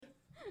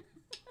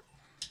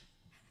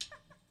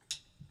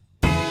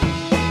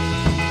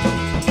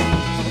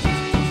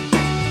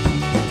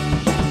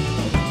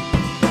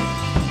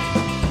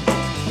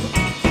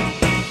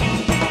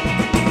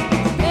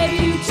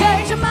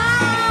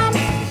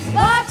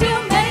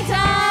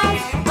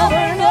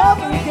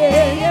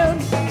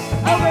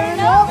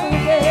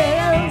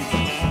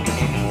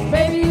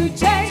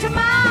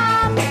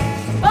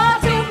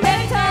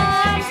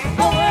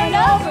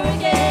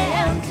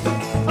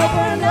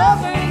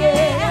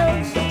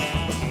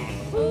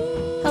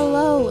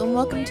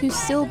welcome to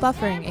Still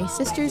Buffering, a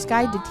sister's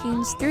guide to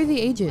teens through the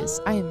ages.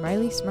 I am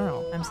Riley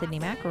Smurl. I'm Sydney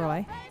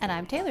McElroy. And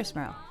I'm Taylor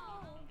Smurl.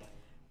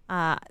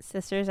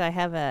 Sisters, I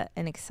have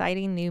an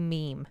exciting new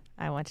meme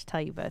I want to tell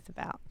you both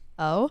about.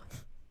 Oh?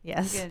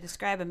 Yes. You're going to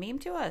describe a meme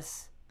to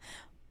us?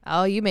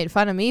 Oh, you made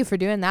fun of me for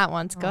doing that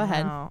once. Go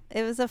ahead. No.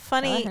 It was a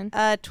funny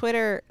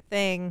Twitter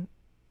thing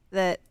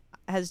that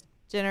has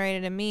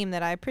generated a meme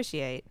that I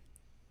appreciate.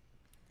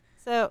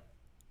 So,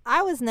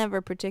 I was never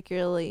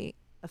particularly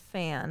a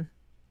fan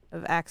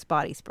of Axe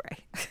body spray.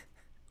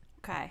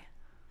 Okay.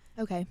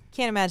 Okay.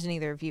 Can't imagine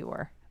either of you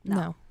were.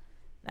 No.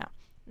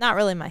 Not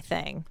really my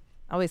thing.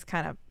 I always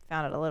kind of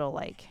found it a little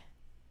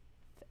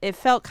it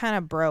felt kind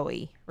of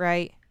bro-y,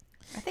 right?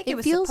 I think It it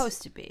was feels-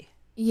 supposed to be.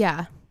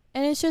 Yeah.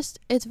 And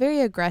it's very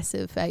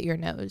aggressive at your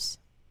nose.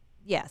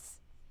 Yes.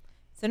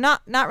 So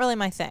not really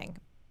my thing.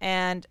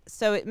 And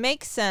so it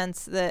makes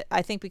sense that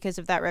I think because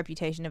of that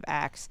reputation of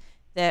Axe,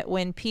 that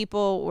when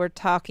people were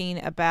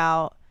talking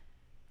about,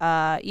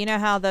 you know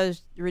how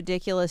those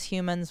ridiculous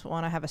humans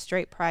want to have a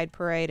straight pride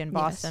parade in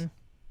Boston?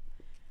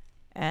 Yes.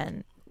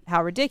 And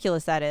how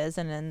ridiculous that is.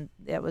 And then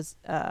it was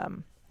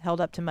held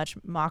up to much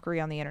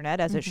mockery on the internet,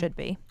 as it should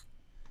be.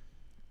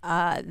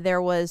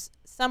 There was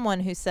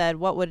someone who said,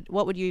 what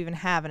would you even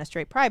have in a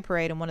straight pride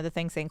parade? And one of the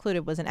things they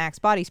included was an Axe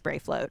body spray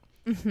float.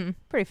 Mm-hmm.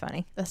 Pretty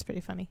funny. That's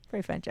pretty funny.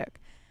 Pretty fun joke.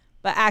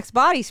 But Axe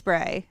body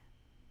spray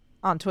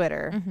on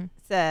Twitter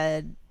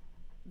said,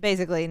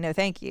 basically, no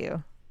thank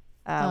you.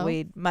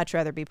 We'd much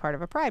rather be part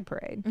of a pride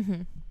parade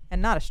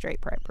and not a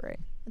straight pride parade.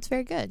 That's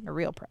very good. A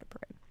real pride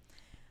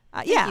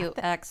parade. Thank you,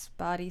 Axe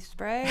body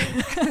spray.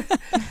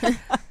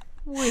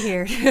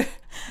 Weird.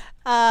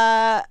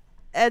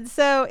 And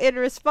so in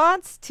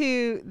response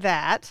to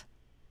that,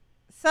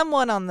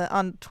 someone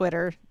on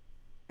Twitter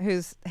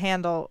whose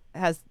handle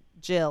has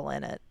Jill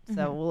in it,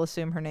 so we'll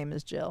assume her name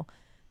is Jill.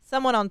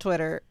 Someone on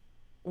Twitter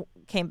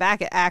came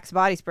back at Axe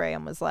body spray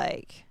and was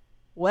like,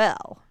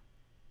 well,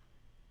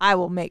 I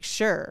will make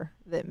sure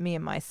that me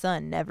and my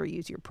son never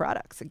use your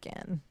products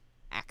again.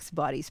 Axe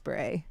body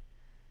spray.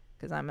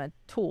 Because I'm a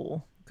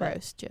tool.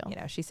 Gross, Jill. You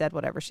know, she said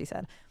whatever she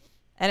said.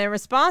 And in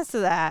response to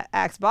that,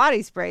 Axe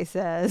body spray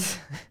says,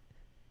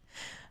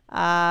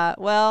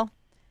 well,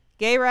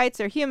 gay rights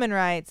are human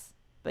rights,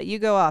 but you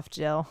go off,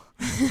 Jill.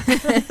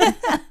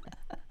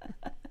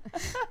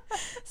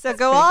 So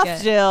go off,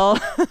 good. Jill.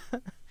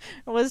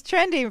 Was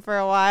trending for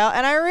a while,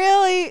 and I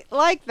really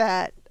like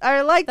that.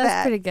 I like that.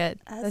 That's pretty good.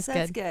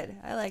 That's good.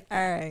 I like that.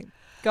 All right.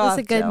 Go That's off,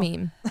 a good Jill.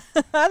 meme.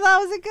 I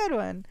thought it was a good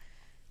one.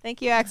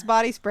 Thank you, Axe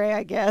body spray,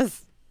 I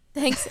guess.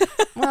 Thanks.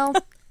 Well,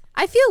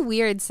 I feel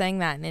weird saying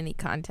that in any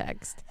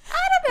context. I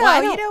don't know.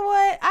 Well, You know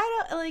what?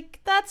 I don't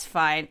like. That's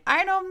fine.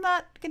 I know I'm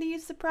not gonna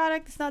use the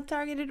product. It's not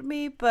targeted at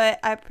me, but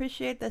I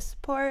appreciate the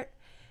support.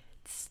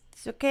 It's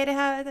okay to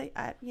have it.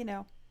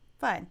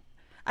 Fine.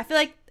 I feel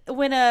like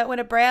when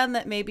a brand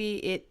that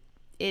maybe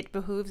it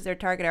behooves their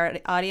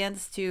target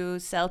audience to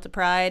sells to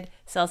Pride.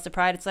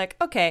 It's like,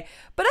 okay,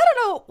 but I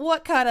don't know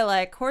what kind of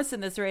like horse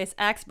in this race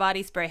Axe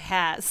body spray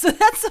has. So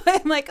that's why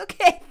I'm like,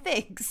 okay,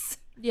 thanks.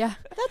 Yeah.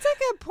 That's a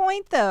good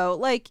point, though.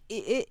 Like,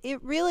 it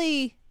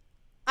really,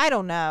 I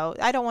don't know.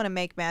 I don't want to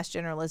make mass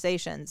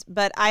generalizations,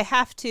 but I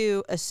have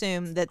to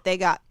assume that they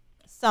got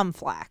some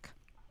flack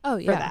Oh,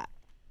 for yeah. that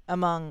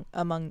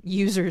among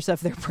users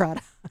of their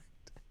product.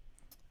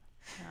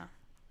 Yeah.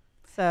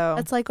 So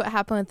That's like what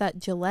happened with that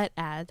Gillette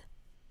ad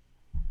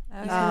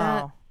Oh, see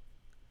yeah. that?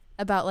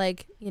 About,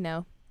 like,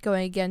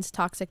 going against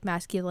toxic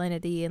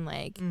masculinity and,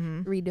 like,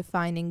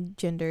 redefining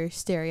gender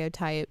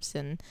stereotypes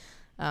and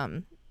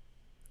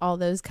all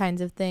those kinds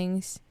of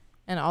things.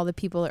 And all the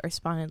people that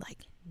responded, like,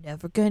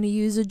 never gonna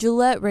use a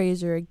Gillette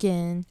razor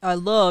again. I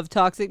love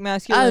toxic I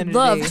masculinity.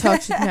 love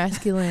toxic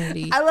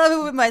masculinity. I love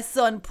it when my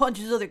son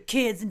punches other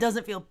kids and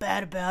doesn't feel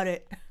bad about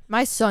it.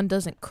 My son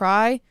doesn't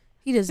cry.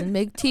 He doesn't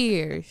make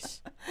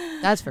tears.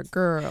 That's for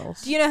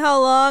girls. Do you know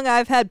how long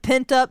I've had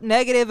pent up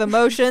negative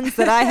emotions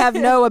that I have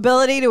no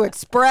ability to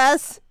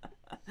express?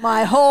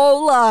 My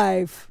whole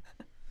life.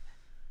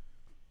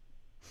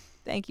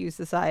 Thank you,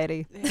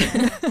 society.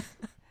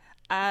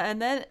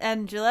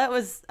 And Gillette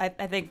was, I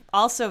think,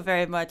 also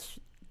very much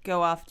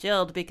go off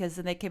Jilled, because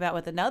then they came out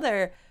with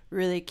another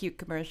really cute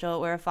commercial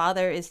where a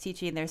father is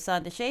teaching their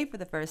son to shave for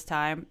the first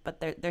time,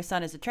 but their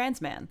son is a trans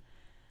man.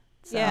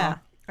 So, Yeah.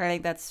 I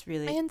think that's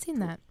really I hadn't seen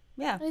that.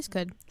 yeah. That is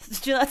good.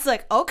 Gillette's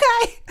like,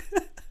 okay.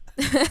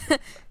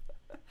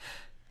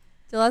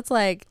 So that's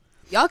like,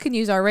 y'all can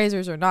use our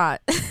razors or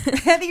not. I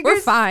think We're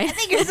fine. I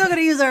think you're still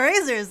gonna use our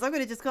razors. I'm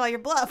gonna just call your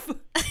bluff.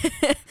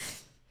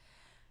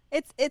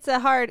 It's a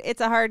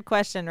hard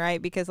question,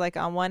 right? Because like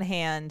on one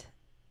hand,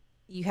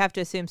 you have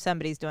to assume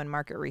somebody's doing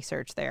market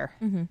research there,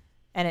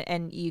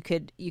 and you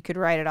could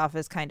write it off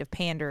as kind of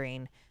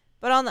pandering.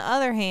 But on the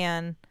other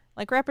hand,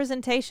 like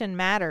representation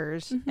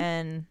matters,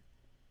 and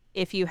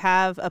if you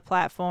have a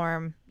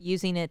platform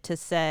using it to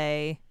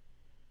say,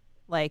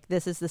 like,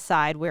 this is the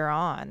side we're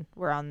on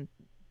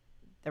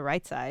the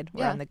right side,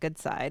 we're on the good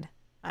side.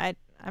 I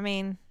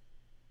mean,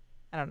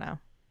 I don't know.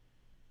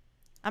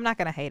 I'm not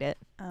gonna hate it.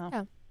 Oh.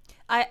 Yeah.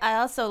 I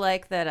also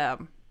like that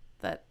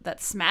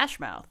that Smash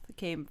Mouth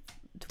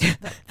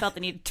felt the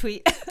need to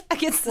tweet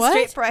against the What?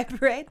 straight pride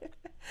parade.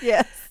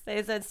 Yes.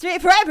 They said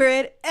straight pride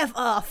parade, F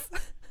off.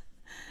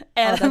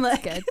 And Oh, I'm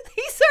that's like, good.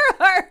 these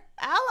are our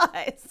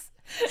allies.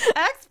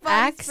 Axe, body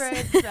Axe. spray,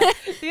 and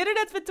smash. The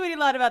internet's been tweeting a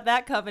lot about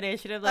that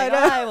combination. I'm like, I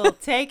know. I will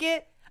take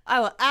it. I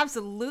will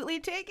absolutely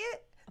take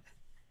it.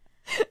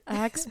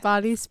 Axe,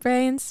 body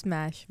spray, and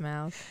Smash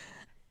Mouth.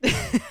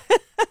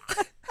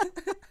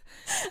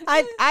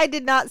 I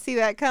did not see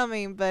that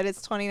coming, but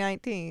it's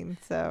 2019,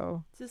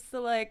 so Just the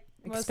like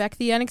Expect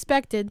the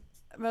unexpected.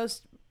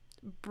 most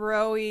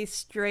bro-y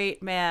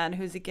straight man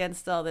who's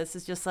against all this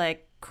is just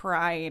like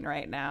crying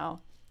right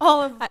now.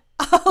 All of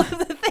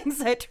the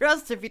things I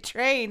trust are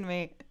betraying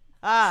me.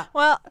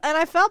 well, and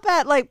I felt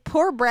bad. Like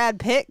poor Brad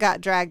Pitt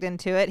got dragged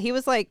into it. He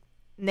was like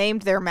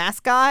named their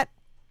mascot,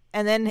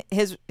 and then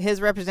his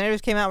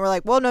representatives came out and were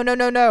like, "Well,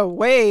 no,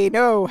 wait,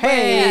 no,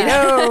 hey,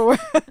 no,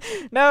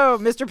 no,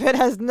 Mr. Pitt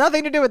has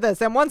nothing to do with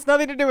this, and wants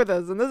nothing to do with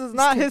this, and this is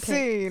not Mr. his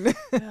scene."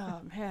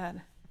 Oh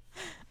man.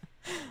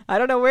 I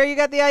don't know where you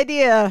got the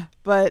idea,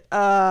 but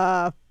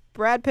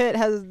Brad Pitt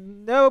has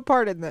no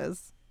part in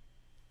this.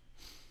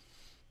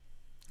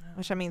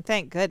 Which, I mean,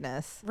 thank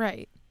goodness.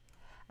 Right.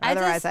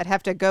 Otherwise, I'd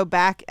have to go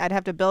back. I'd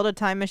have to build a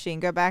time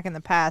machine, go back in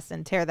the past,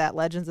 and tear that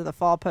Legends of the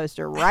Fall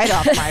poster right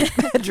off my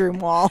bedroom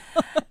wall.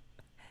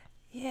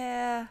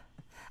 Yeah.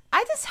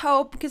 I just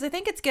hope, because I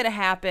think it's going to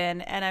happen,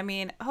 and I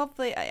mean,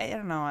 hopefully, I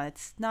don't know,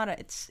 it's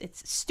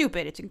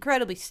stupid. It's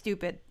incredibly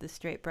stupid, the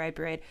straight pride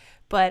parade,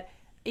 but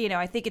you know,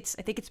 I think it's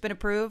been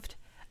approved.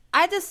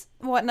 I just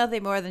want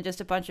nothing more than just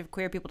a bunch of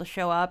queer people to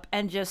show up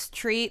and just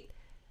treat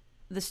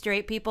the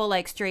straight people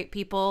like straight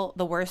people,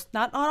 the worst,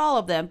 not all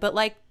of them, but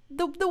like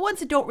the ones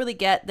that don't really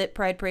get that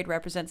Pride Parade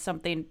represents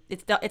something.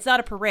 It's not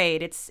a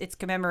parade. It's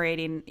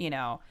commemorating, you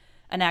know,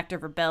 an act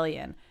of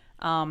rebellion.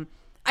 I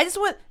just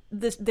want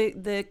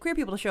the queer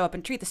people to show up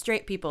and treat the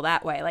straight people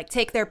that way. Like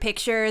take their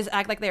pictures,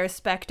 act like they're a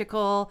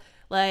spectacle,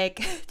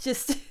 like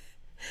just,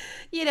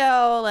 you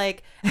know,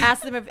 like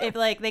ask them if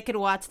like they could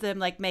watch them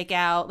like make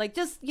out, like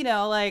just, you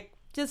know, like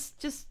just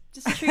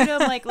treat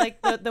them like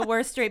the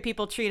worst straight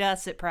people treat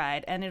us at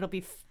Pride, and it'll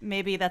be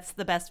maybe that's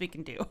the best we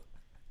can do.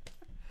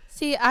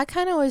 See, I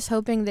kind of was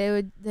hoping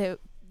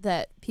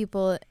that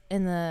people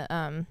in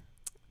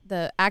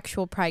the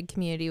actual Pride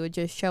community would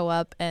just show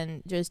up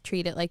and just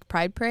treat it like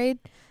Pride Parade,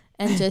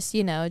 and just,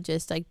 you know,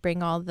 just like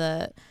bring all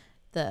the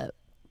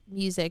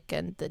music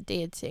and the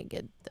dancing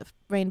and the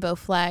rainbow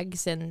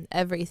flags and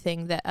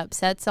everything that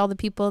upsets all the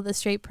people at the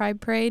straight Pride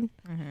Parade,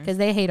 because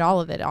they hate all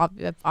of it,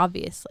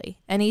 obviously.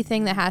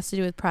 Anything that has to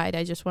do with Pride,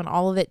 I just want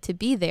all of it to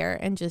be there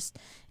and just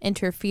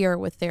interfere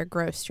with their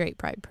gross straight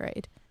Pride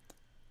Parade.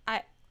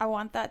 I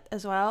want that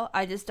as well.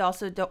 I just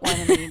also don't want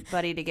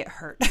anybody to get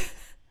hurt.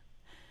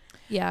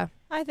 Yeah.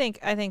 I think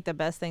the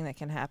best thing that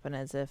can happen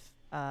is if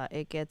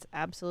it gets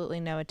absolutely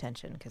no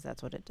attention, because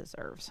that's what it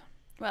deserves.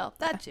 Well,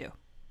 that too.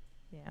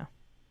 Yeah.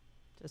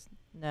 Just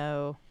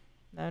no,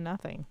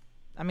 nothing.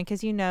 I mean,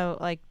 because, you know,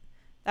 like,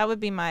 that would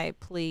be my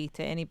plea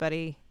to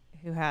anybody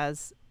who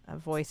has a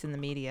voice in the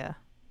media.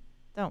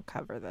 Don't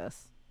cover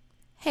this.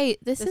 Hey,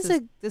 this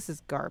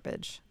is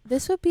garbage.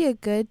 This would be a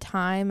good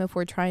time if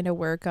we're trying to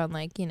work on,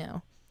 like, you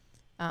know,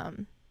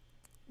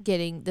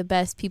 getting the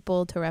best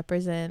people to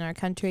represent our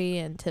country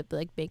and to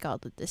like make all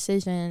the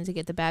decisions to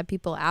get the bad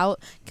people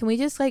out. Can we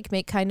just like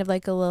make kind of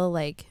like a little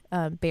like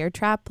bear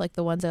trap, like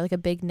the ones that are like a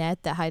big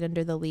net that hide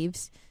under the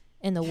leaves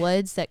in the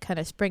woods that kind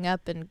of spring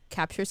up and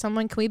capture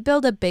someone? Can we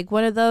build a big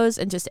one of those,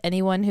 and just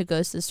anyone who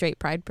goes to the straight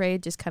Pride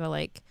Parade just kind of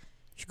like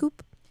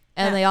scoop,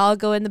 and they all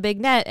go in the big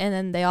net, and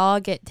then they all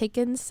get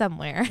taken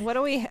somewhere. What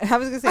do we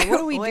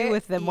do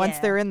with them once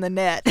they're in the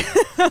net?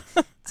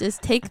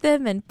 Just take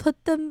them and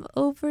put them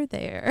over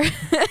there.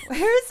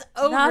 Where's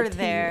over Not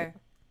there?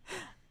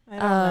 I don't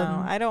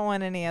know. I don't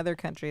want any other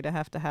country to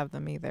have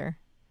them either.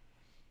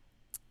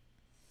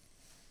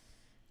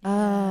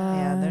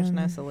 Yeah, there's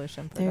no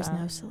solution for There's that.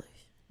 no solution.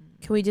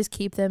 Can we just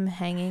keep them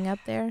hanging up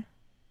there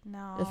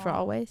No. just for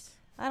always?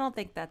 I don't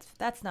think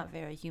that's not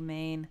very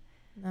humane.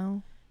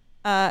 No.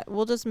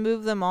 We'll just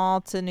move them all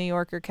to New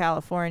York or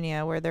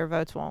California, where their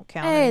votes won't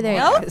count. Hey, there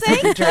anymore, you go. because they'll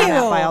be Thank drowned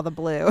out you. by all the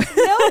blue.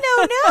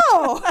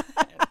 No.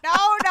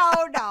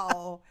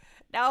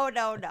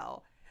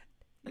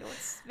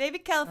 Maybe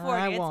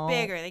California, it's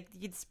bigger.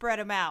 You'd spread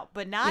them out,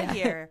 but not Yeah.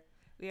 here.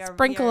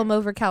 Sprinkle them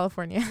over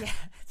California. Yeah,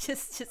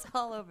 just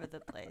all over the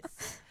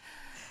place.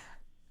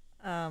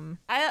 Um,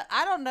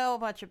 I don't know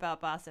much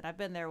about Boston. I've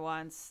been there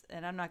once,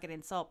 and I'm not going to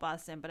insult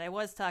Boston, but I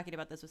was talking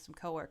about this with some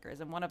coworkers,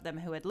 and one of them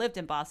who had lived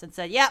in Boston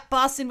said, "Yeah,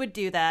 Boston would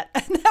do that."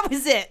 And that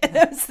was it.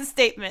 That was the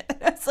statement.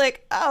 I was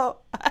like, "Oh,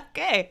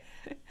 okay."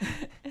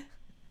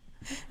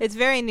 it's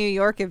very New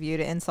York of you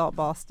to insult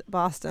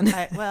Boston.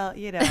 Well,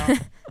 you know.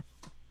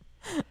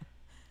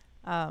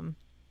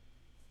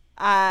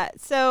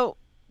 So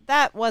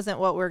that wasn't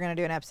what we're going to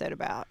do an episode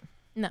about.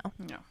 No.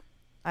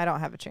 I don't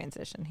have a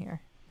transition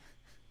here.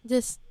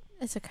 Just,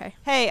 it's okay.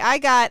 Hey,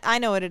 I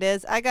know what it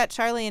is. I got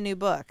Charlie a new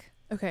book.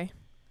 Okay.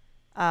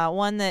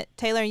 One that,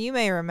 Taylor, you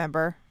may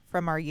remember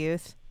from our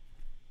youth.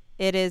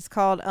 It is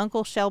called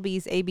Uncle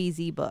Shelby's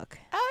ABZ book.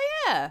 Oh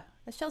yeah,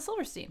 that's Shel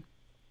Silverstein.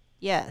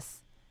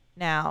 Yes.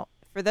 Now,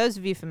 for those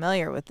of you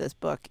familiar with this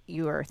book,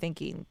 you are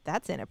thinking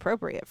that's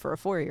inappropriate for a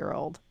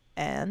 4-year-old,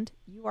 and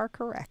you are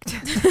correct.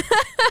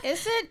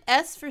 Isn't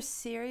S for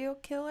serial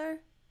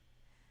killer?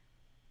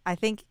 I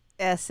think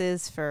S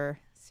is for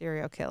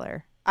serial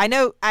killer. I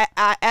know.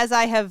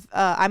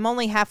 I'm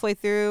only halfway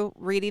through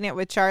reading it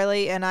with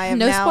Charlie, and I have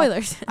No now,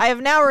 spoilers. I have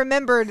now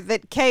remembered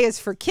that K is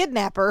for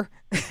kidnapper.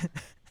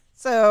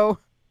 So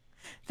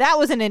that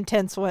was an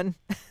intense one.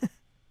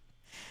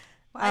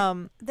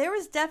 There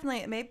was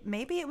definitely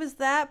maybe it was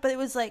that, but it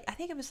was like I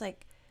think it was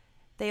like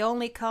they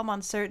only come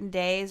on certain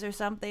days or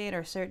something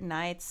or certain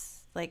nights.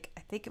 Like I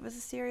think it was a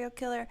serial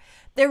killer.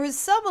 There was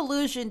some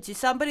allusion to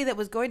somebody that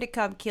was going to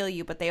come kill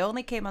you, but they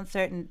only came on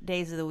certain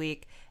days of the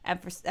week, and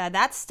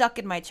that stuck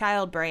in my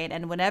child brain.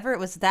 And whenever it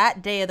was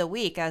that day of the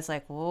week, I was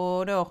like,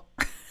 "Oh no,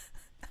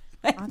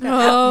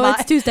 Oh,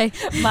 it's Tuesday.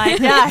 might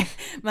die."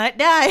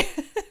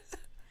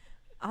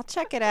 I'll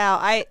check it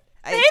out. It's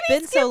Maybe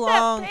been skip so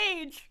long. That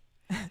page.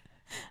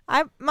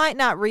 I might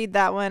not read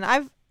that one.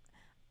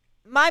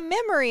 My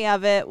memory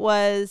of it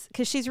was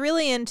because she's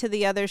really into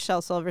the other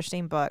Shel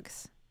Silverstein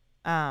books,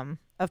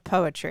 of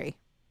poetry.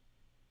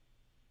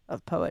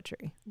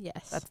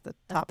 Yes. That's the Of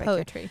topic. Here.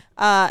 poetry.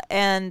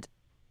 And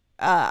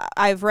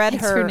I've read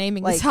Thanks her for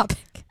naming like the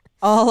topic.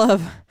 all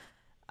of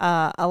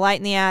A Light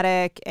in the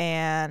Attic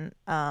and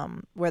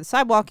Where the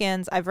Sidewalk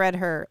Ends. I've read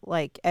her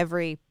like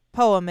every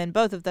poem in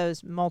both of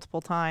those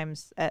multiple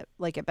times. At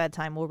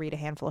bedtime, we'll read a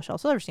handful of Shel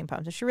Silverstein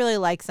poems. So she really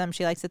likes them.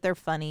 She likes that they're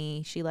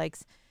funny. She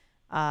likes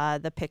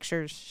the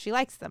pictures. She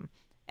likes them.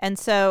 And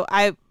so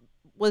I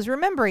was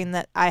remembering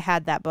that I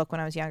had that book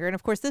when I was younger. And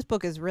of course, this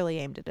book is really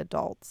aimed at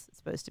adults. It's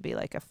supposed to be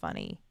like a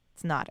funny.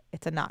 It's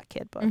a not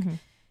kid book. Mhm.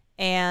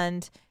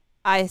 And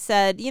I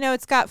said,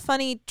 it's got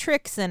funny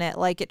tricks in it.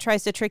 Like it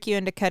tries to trick you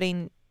into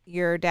cutting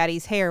your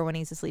daddy's hair when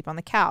he's asleep on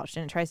the couch,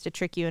 and it tries to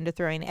trick you into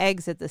throwing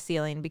eggs at the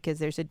ceiling because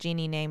there's a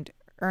genie named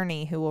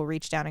Ernie who will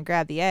reach down and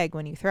grab the egg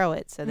when you throw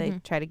it. So they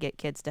try to get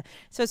kids to.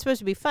 So it's supposed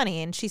to be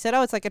funny. And she said,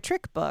 "Oh, it's like a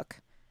trick book,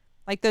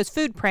 like those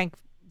food prank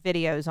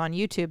videos on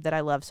YouTube that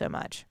I love so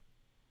much."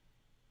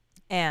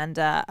 And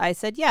I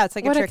said, "Yeah, it's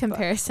like What a a trick book."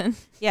 comparison.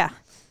 Yeah,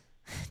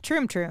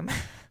 troom.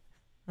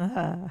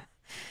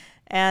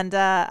 And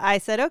I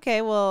said,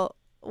 "Okay, well,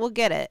 we'll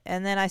get it."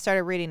 And then I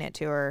started reading it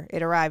to her.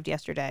 It arrived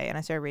yesterday, and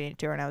I started reading it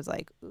to her, and I was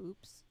like,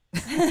 "Oops."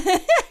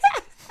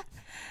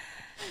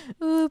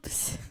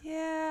 Oops.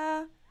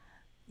 Yeah.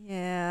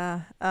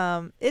 Yeah.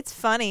 It's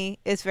funny.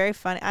 It's very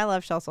funny. I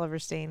love Shel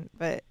Silverstein,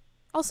 but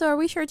Also, are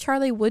we sure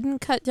Charlie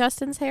wouldn't cut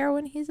Justin's hair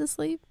when he's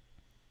asleep?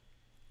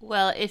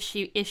 Well, if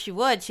she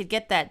would, she'd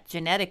get that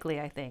genetically,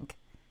 I think,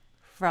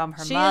 from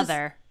her She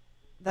mother.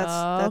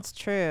 that's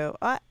true.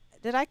 I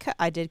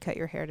did cut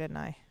your hair, didn't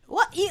I?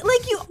 What? You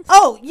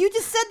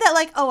just said that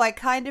like, oh, I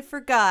kind of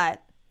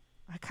forgot.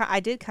 I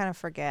did kind of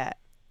forget.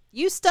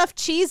 You stuffed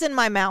cheese in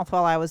my mouth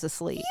while I was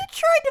asleep. You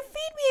tried to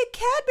feed me a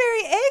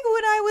Cadbury egg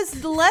when I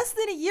was less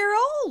than a year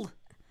old.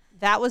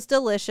 That was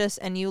delicious,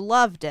 and you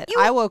loved it.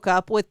 I woke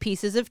up with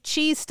pieces of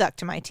cheese stuck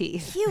to my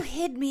teeth. You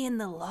hid me in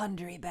the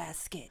laundry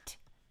basket.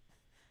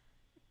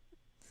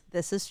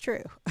 This is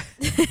true.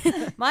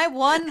 My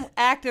one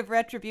act of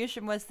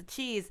retribution was the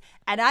cheese,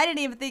 and I didn't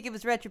even think it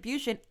was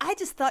retribution. I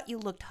just thought you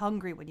looked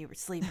hungry when you were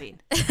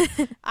sleeping.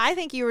 I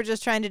think you were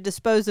just trying to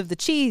dispose of the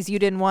cheese you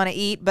didn't want to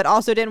eat, but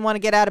also didn't want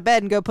to get out of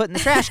bed and go put in the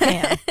trash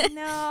can.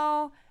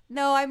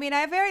 No, I mean,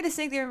 I very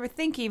distinctly remember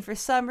thinking for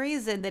some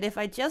reason that if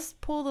I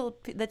just pull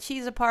the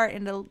cheese apart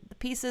into the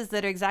pieces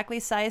that are exactly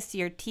sized to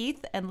your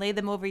teeth and lay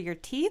them over your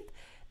teeth,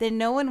 then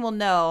no one will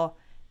know,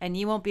 and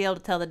you won't be able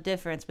to tell the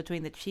difference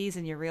between the cheese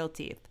and your real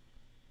teeth.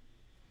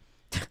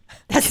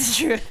 That's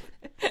the truth.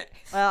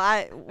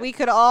 Well, we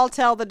could all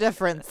tell the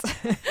difference.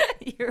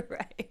 You're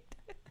right.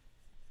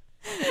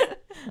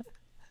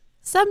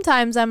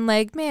 Sometimes I'm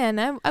like,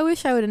 man, I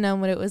wish I would have known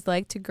what it was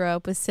like to grow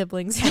up with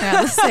siblings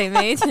around the same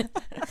age.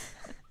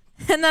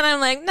 And then I'm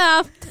like,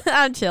 no,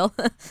 I'm chill.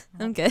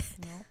 I'm good.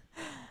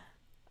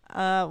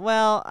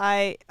 Well,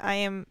 I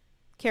am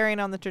carrying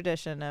on the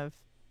tradition of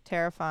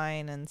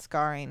terrifying and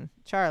scarring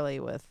Charlie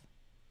with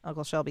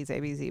Uncle Shelby's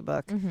ABZ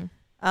book. Mm-hmm.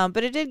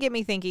 But it did get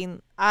me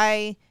thinking.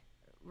 I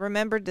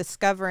remember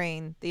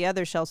discovering the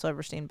other Shel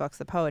Silverstein books,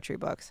 the poetry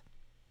books,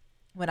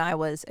 when I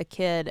was a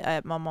kid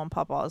at Mama and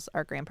Papa's,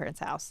 our grandparents'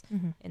 house,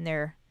 in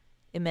their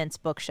immense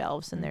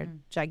bookshelves and their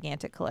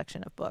gigantic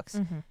collection of books.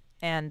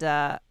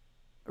 And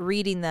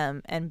reading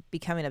them and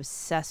becoming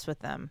obsessed with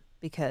them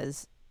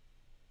because,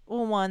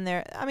 well, one,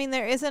 there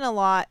isn't a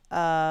lot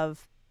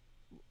of,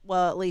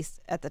 well, at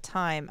least at the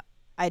time,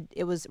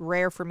 it was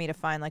rare for me to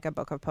find like a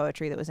book of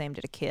poetry that was aimed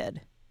at a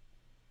kid.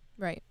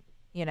 Right.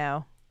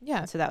 Yeah.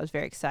 Yeah. So that was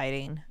very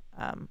exciting.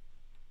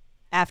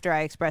 After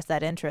I expressed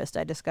that interest,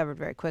 I discovered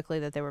very quickly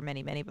that there were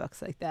many, many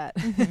books like that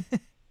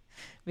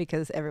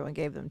because everyone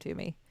gave them to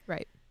me.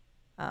 Right.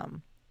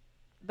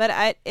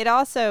 But it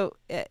also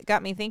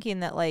got me thinking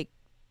that like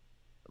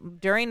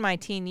during my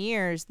teen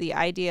years, the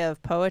idea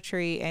of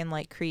poetry and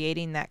like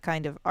creating that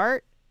kind of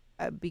art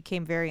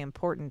became very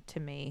important to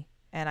me.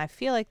 And I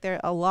feel like there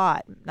a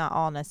lot, not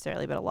all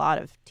necessarily, but a lot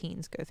of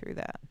teens go through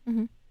that.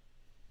 Mm-hmm.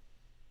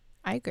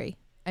 I agree.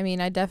 I mean,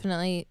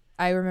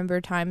 I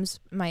remember times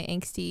my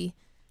angsty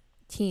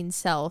teen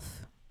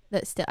self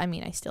that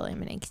I still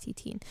am an angsty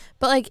teen.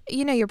 But like,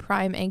 your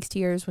prime angst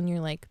years when you're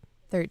like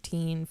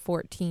 13,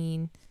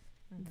 14,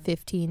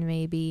 15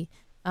 maybe.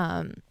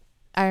 I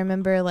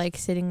remember like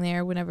sitting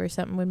there whenever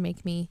something would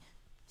make me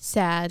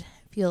sad,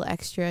 feel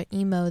extra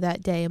emo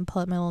that day, and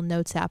pull up my little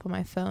notes app on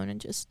my phone and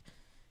just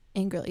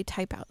angrily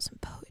type out some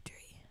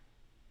poetry.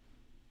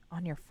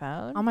 On your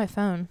phone? On my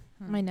phone,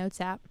 my notes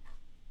app.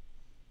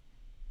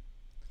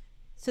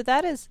 So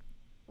that is,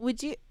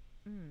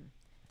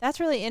 that's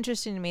really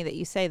interesting to me that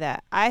you say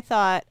that. I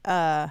thought,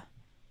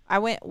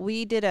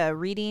 we did a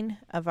reading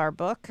of our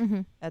book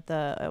at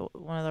the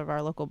one of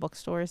our local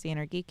bookstores, the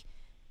Inner Geek,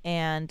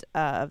 and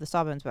of the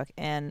Sawbones book.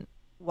 And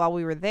while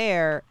we were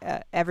there,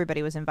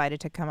 everybody was invited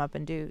to come up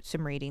and do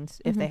some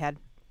readings if they had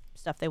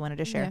stuff they wanted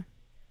to share. Yeah.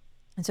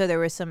 And so there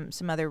was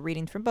some other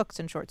readings from books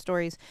and short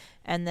stories.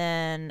 And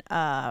then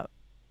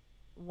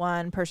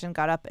one person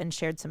got up and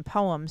shared some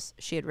poems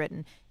she had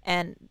written,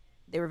 and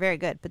they were very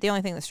good. But the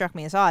only thing that struck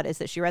me as odd is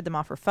that she read them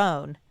off her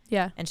phone.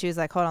 Yeah. And she was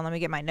like, hold on, let me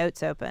get my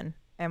notes open,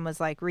 and was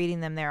like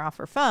reading them there off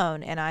her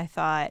phone. And I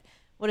thought,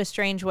 what a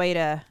strange way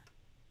to,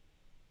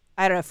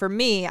 I don't know, for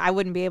me, I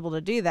wouldn't be able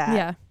to do that.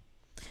 Yeah.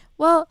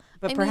 Well,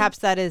 but perhaps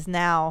that is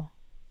now.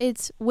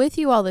 It's with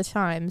you all the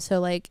time. So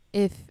like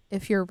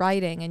if you're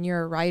writing and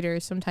you're a writer,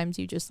 sometimes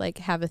you just like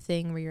have a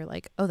thing where you're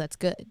like, oh, that's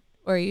good.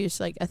 Or you just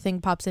like a thing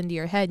pops into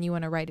your head and you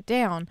want to write it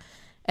down,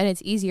 and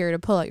it's easier to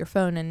pull out your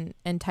phone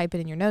and type it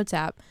in your notes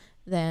app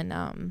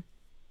than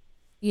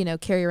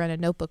carry around a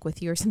notebook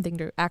with you or something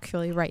to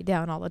actually write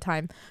down all the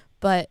time.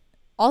 But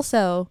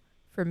also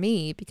for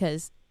me,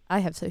 because I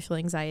have social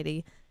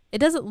anxiety, it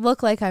doesn't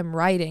look like I'm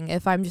writing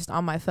if I'm just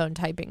on my phone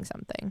typing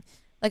something.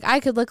 Like I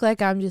could look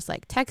like I'm just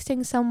like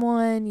texting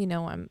someone,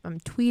 I'm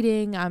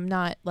tweeting, I'm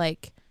not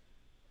like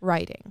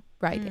writing.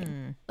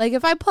 Like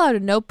if I pull out a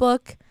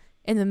notebook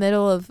in the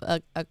middle of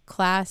a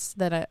class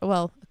a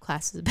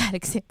class is a bad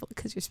example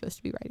because you're supposed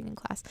to be writing in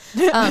class.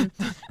 But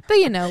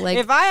like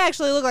if I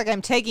actually look like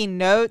I'm taking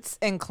notes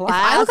in class,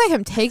 if I look like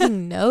I'm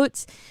taking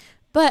notes,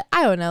 but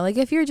I don't know, like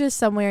if you're just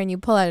somewhere and you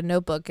pull out a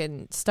notebook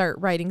and start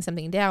writing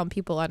something down,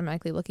 people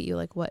automatically look at you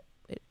like, what?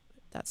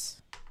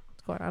 That's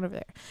what's going on over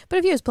there. But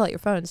if you just pull out your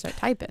phone and start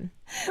typing,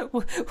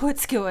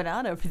 what's going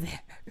on over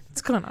there?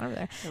 What's going on over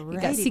there? You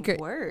got Writing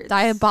secret words.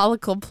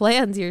 diabolical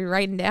plans you're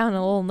writing down in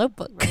a little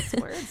notebook. Writes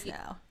words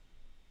now.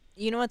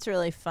 You know what's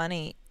really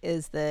funny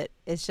is that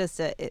it's just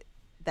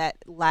that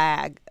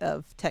lag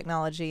of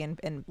technology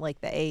and like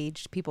the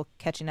age, people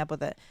catching up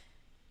with it.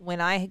 When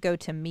I go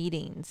to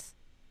meetings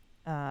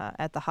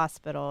at the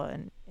hospital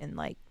and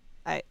like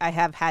I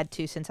have had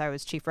to since I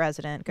was chief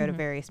resident go to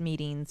various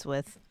meetings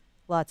with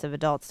lots of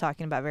adults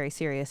talking about very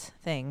serious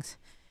things.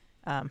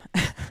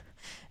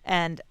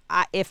 And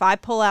if I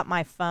pull out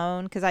my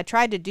phone, because I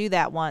tried to do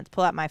that once,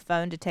 pull out my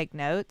phone to take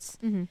notes.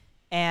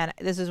 And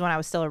this is when I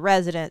was still a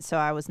resident, so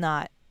I was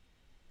not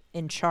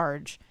in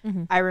charge.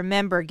 I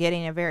remember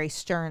getting a very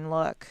stern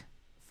look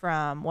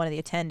from one of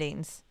the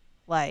attendings,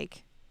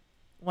 like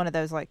one of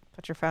those like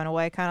put your phone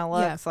away kind of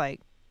looks,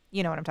 like,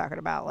 you know what I'm talking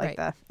about, like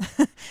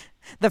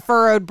the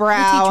furrowed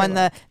brow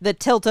and the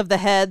tilt of the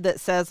head that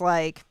says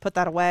like put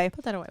that away.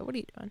 What are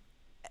you doing?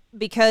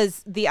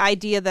 Because the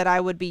idea that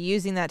I would be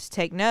using that to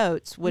take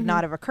notes would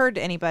not have occurred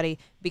to anybody,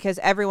 because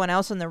everyone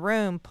else in the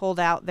room pulled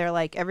out their,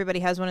 like, everybody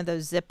has one of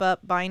those zip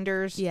up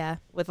binders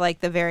with like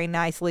the very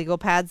nice legal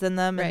pads in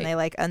them, and they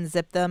like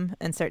unzip them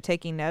and start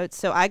taking notes.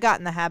 So I got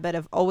in the habit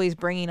of always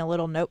bringing a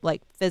little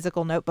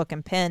physical notebook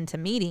and pen to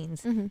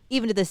meetings,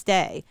 even to this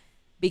day,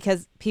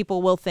 because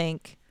people will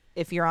think,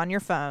 if you're on your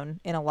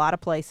phone in a lot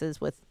of places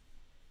with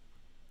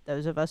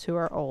those of us who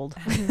are old,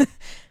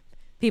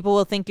 people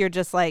will think you're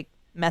just like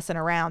messing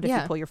around if you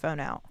pull your phone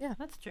out. Yeah,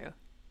 that's true.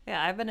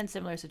 Yeah, I've been in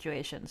similar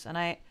situations, and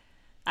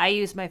I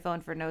use my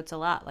phone for notes a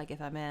lot. Like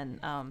if I'm in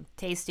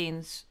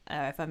tastings,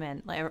 if I'm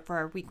in like for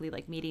our weekly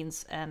like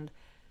meetings, and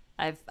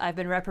I've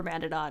been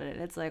reprimanded on it.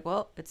 It's like,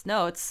 well, it's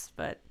notes,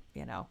 but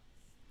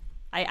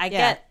I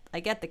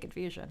get the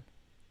confusion.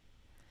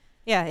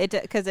 Yeah,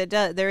 because it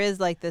does. There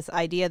is like this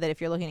idea that if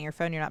you're looking at your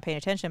phone, you're not paying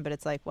attention. But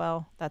it's like,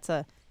 well,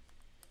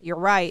 you're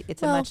right.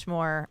 It's a much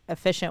more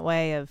efficient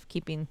way of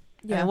keeping.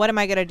 Yeah. I mean, what am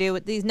I going to do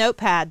with these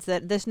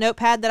notepads? This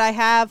notepad that I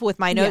have with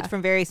my notes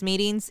from various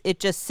meetings, it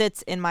just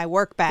sits in my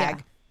work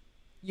bag,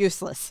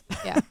 useless.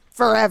 Yeah,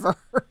 forever.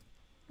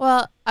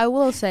 Well, I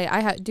will say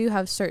I do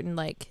have certain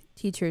like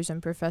teachers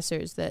and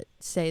professors that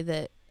say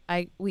that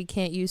we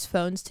can't use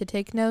phones to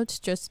take notes,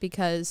 just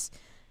because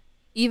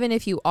even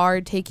if you are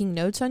taking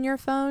notes on your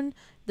phone,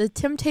 the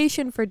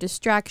temptation for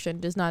distraction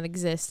does not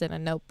exist in a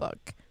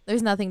notebook.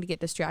 There's nothing to get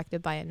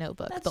distracted by a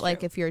notebook. That's but like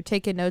true. if you're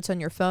taking notes on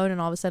your phone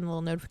and all of a sudden a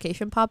little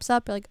notification pops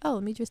up, you're like, oh,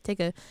 let me just take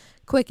a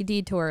quick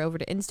detour over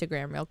to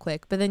Instagram real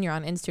quick. But then you're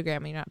on Instagram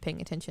and you're not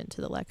paying attention to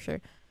the lecture.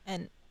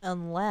 And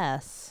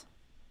unless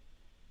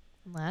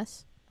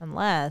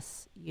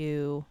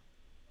you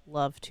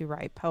love to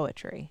write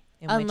poetry.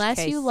 In Unless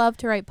which you case, love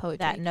to write poetry.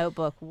 that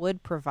notebook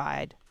would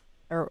provide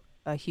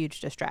a huge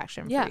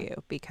distraction Yeah. for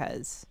you,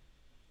 because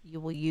you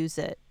will use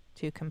it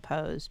to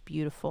compose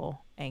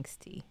beautiful,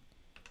 angsty.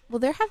 Well,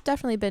 there have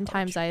definitely been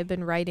times I have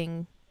been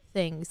writing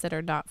things that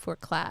are not for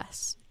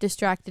class,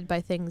 distracted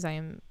by things I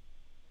am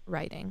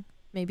writing,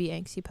 maybe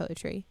angsty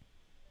poetry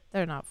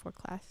that are not for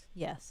class.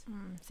 Yes.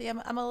 See, I'm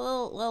a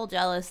little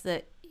jealous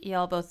that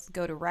y'all both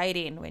go to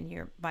writing when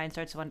your mind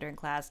starts to wander in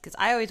class, because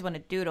I always want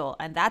to doodle,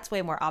 and that's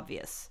way more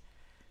obvious.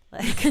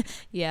 Like,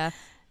 Yeah.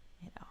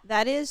 you know,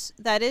 That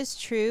is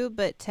true,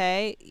 but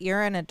Tay,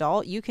 you're an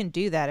adult. You can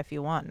do that if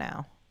you want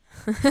now.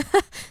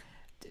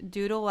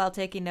 doodle while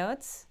taking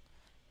notes.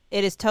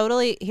 It is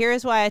totally. Here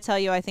is why I tell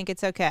you I think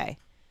it's okay.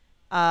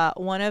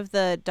 One of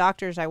the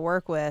doctors I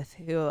work with,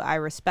 who I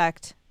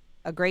respect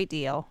a great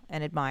deal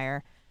and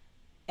admire,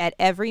 at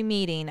every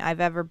meeting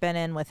I've ever been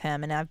in with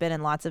him, and I've been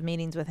in lots of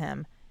meetings with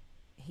him,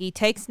 he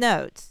takes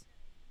notes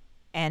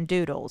and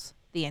doodles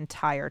the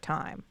entire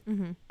time.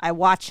 Mm-hmm. I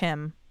watch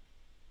him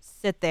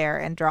sit there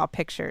and draw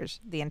pictures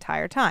the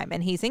entire time,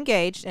 and he's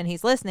engaged and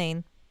he's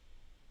listening,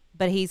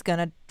 but he's going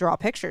to draw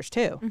pictures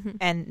too. Mm-hmm.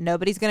 And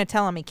nobody's going to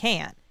tell him he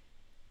can't.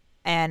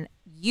 And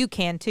you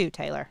can too,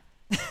 Taylor.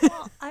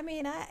 Well, I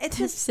mean, it's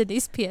just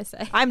Sydney's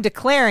PSA. I'm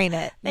declaring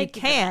it. Thank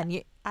You you for can.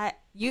 that.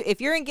 You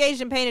if you're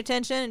engaged and paying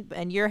attention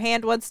and your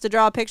hand wants to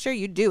draw a picture,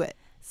 you do it.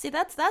 See,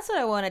 that's what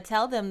I want to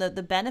tell them. That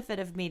the benefit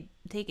of me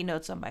taking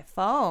notes on my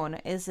phone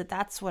is that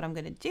that's what I'm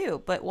going to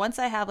do. But once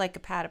I have like a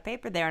pad of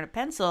paper there and a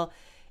pencil,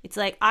 it's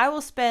like I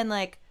will spend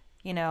like,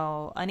 you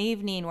know, an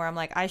evening where I'm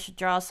like, I should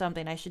draw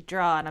something, I should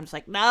draw, and I'm just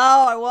like, no,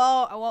 I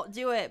won't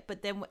do it.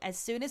 But then as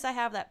soon as I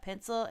have that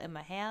pencil in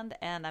my hand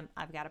and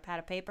I've got a pad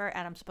of paper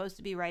and I'm supposed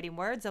to be writing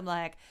words, I'm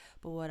like,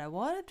 but what I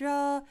want to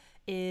draw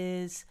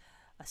is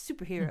a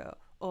superhero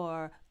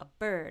or a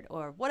bird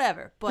or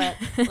whatever. But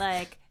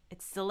like,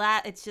 it's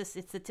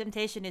the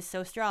temptation is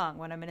so strong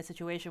when I'm in a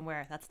situation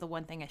where that's the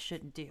one thing I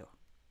shouldn't do.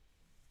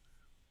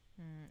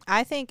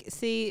 I think,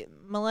 see,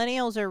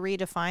 millennials are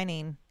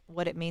redefining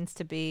what it means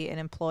to be an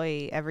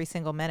employee every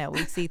single minute.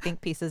 We see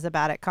think pieces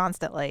about it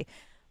constantly.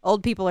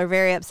 Old people are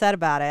very upset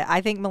about it.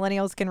 I think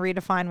millennials can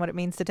redefine what it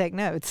means to take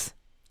notes.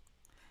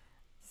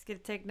 Just gonna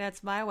take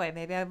notes my way.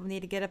 Maybe I need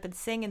to get up and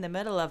sing in the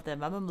middle of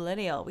them. I'm a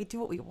millennial. We do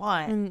what we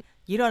want. And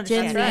You don't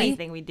understand Gen Z?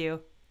 anything we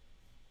do.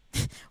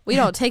 we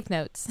don't take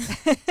notes.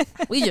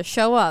 We just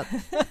show up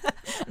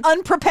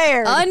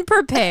Unprepared.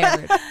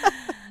 unprepared.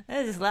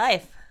 This is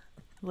life.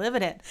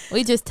 Living it.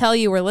 We just tell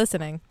you we're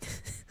listening.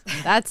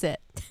 That's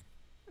it.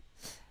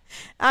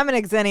 I'm an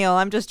exennial.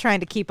 I'm just trying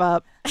to keep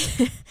up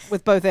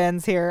with both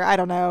ends here. I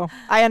don't know.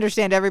 I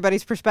understand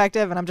everybody's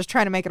perspective, and I'm just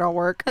trying to make it all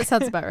work. That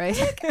sounds about right.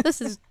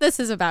 This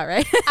is about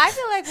right. I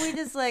feel like we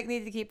just like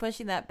need to keep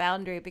pushing that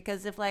boundary,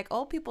 because if like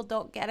old people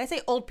don't get, I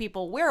say old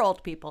people, we're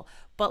old people,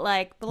 but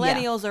like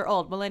millennials are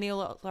old,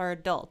 millennials are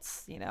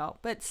adults, you know,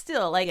 but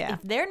still like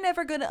if they're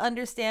never going to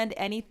understand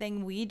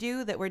anything we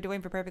do that we're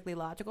doing for perfectly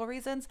logical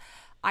reasons,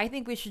 I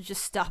think we should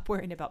just stop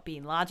worrying about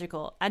being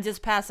logical and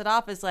just pass it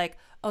off as like,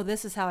 oh,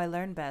 this is how I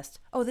learn best.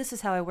 Oh, this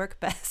is how I work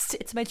best.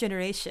 It's my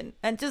generation.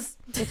 And just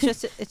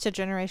It's a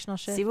generational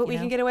shift. see what we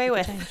can get away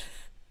with.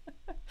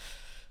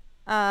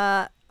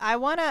 I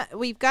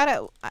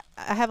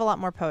have a lot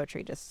more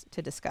poetry just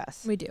to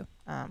discuss. We do.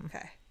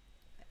 Okay.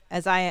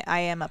 As I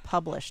am a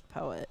published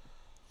poet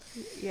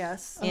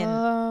Yes.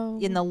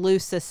 in the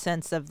loosest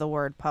sense of the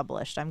word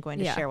published. I'm going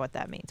to Yeah. share what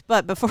that means.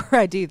 But before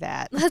I do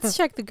that, Let's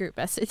check the group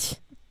message.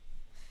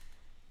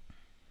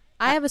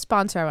 I have a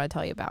sponsor I want to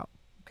tell you about.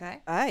 Okay.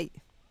 hey,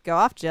 go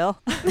off, Jill.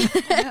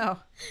 No.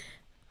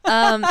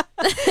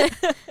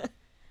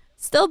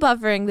 Still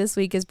Buffering this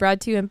week is brought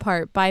to you in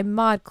part by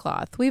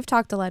ModCloth. We've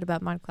talked a lot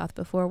about ModCloth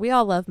before. We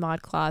all love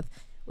ModCloth.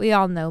 We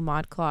all know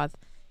ModCloth.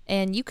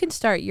 And you can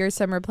start your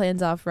summer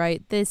plans off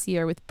right this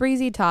year with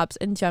breezy tops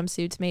and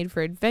jumpsuits made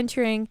for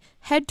adventuring,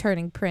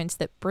 head-turning prints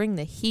that bring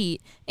the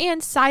heat,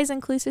 and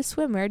size-inclusive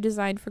swimwear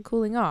designed for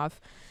cooling off.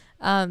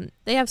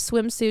 They have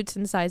swimsuits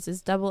in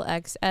sizes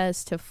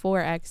XXS to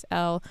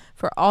 4XL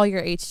for all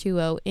your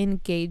H2O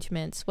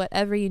engagements,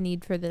 whatever you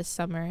need for this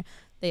summer.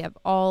 They have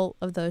all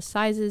of those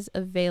sizes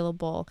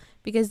available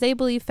because they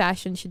believe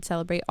fashion should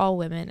celebrate all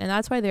women, and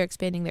that's why they're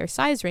expanding their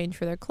size range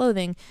for their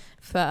clothing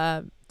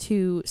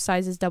to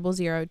sizes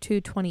 00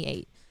 to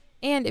 28.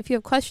 And if you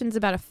have questions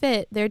about a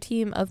fit, their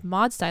team of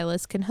mod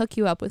stylists can hook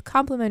you up with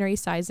complimentary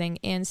sizing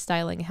and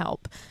styling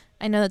help.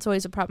 I know that's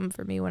always a problem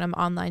for me when I'm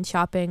online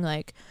shopping,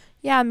 like,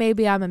 yeah,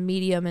 maybe I'm a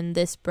medium in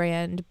this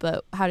brand,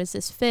 but how does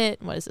this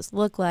fit? What does this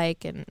look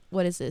like? And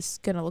what is this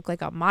going to look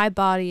like on my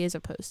body as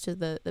opposed to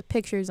the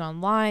pictures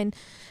online?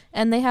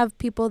 And they have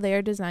people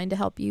there designed to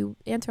help you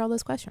answer all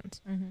those questions.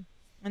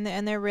 Mm-hmm.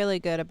 And they're really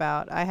good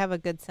about. I have a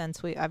good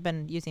sense. I've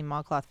been using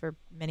ModCloth for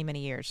many,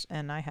 many years,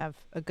 and I have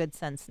a good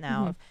sense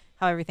now of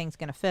how everything's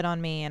going to fit on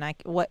me, and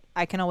what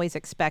I can always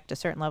expect a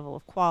certain level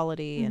of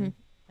quality,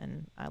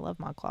 and I love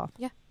ModCloth.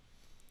 Yeah.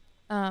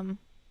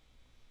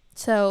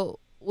 So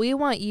we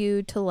want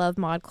you to love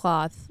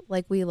ModCloth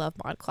like we love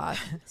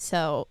ModCloth.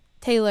 So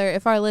Taylor,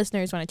 if our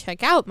listeners want to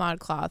check out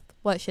ModCloth,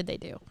 what should they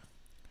do?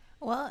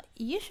 Well,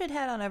 you should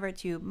head on over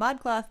to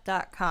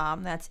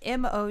modcloth.com. That's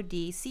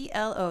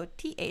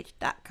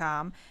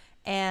modcloth.com.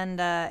 And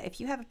if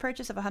you have a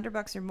purchase of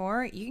 $100 or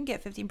more, you can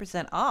get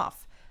 15%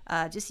 off.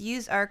 Just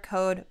use our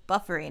code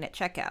BUFFERING at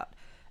checkout.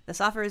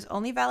 This offer is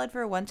only valid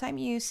for a one-time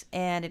use,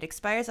 and it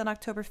expires on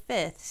October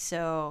 5th.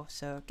 So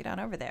get on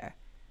over there.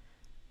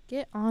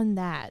 Get on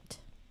that.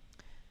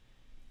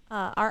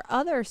 Our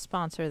other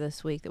sponsor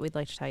this week that we'd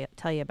like to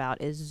tell you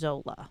about is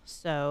Zola.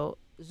 So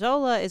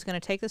Zola is going to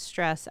take the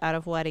stress out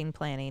of wedding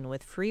planning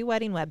with free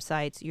wedding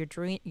websites, your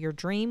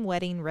dream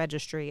wedding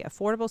registry,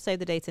 affordable save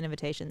the dates and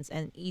invitations,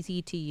 and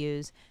easy to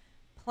use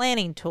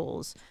planning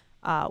tools,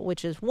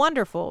 which is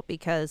wonderful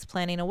because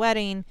planning a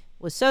wedding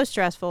was so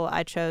stressful.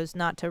 I chose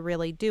not to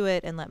really do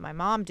it and let my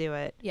mom do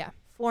it. Yeah.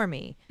 For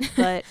me.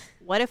 But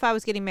what if I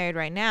was getting married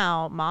right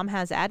now? Mom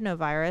has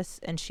adenovirus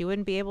and she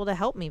wouldn't be able to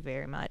help me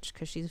very much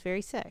because she's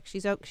very sick.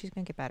 She's going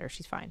to get better.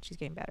 She's fine. She's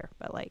getting better.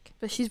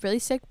 But she's really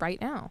sick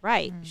right now.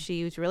 Right.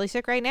 She was really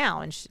sick right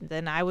now. And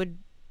then I would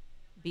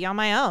be on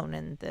my own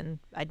and then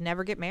I'd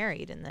never get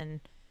married. And then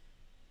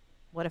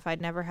what if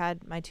I'd never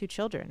had my 2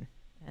 children?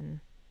 And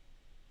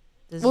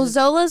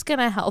Zola's going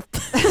to help.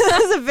 This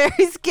is a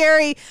very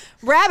scary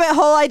rabbit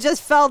hole I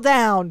just fell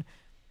down.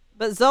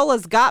 But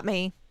Zola's got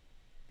me.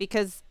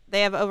 Because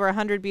they have over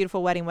 100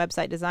 beautiful wedding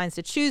website designs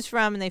to choose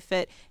from, and they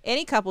fit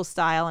any couple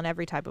style and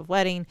every type of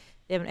wedding.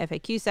 They have an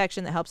FAQ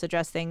section that helps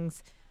address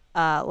things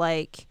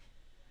like,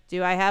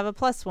 do I have a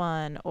plus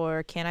one,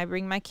 or can I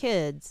bring my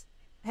kids?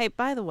 Hey,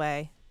 by the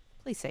way,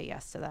 please say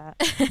yes to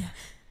that.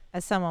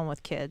 As someone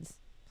with kids,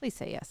 please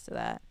say yes to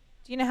that.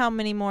 Do you know how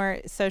many more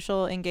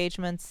social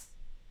engagements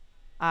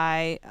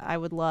I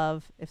would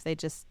love if they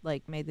just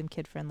made them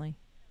kid friendly?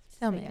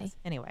 So many. Yes.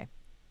 Anyway.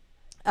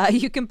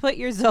 You can put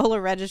your Zola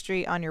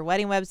registry on your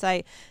wedding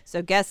website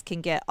so guests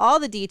can get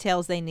all the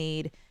details they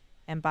need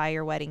and buy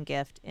your wedding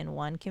gift in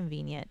one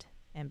convenient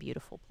and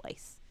beautiful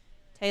place.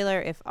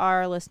 Taylor, if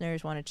our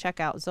listeners want to check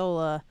out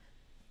Zola,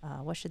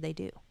 what should they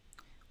do?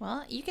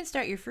 Well, you can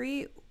start your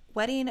free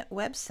wedding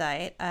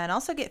website and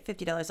also get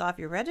 $50 off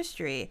your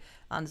registry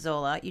on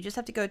Zola. You just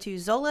have to go to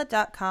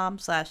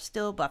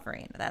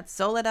zola.com/stillbuffering. That's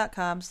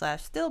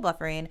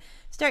zola.com/stillbuffering.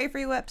 Start your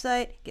free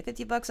website, get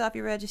 $50 off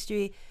your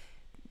registry.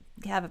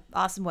 Have an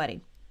awesome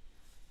wedding.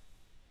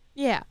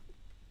 Yeah.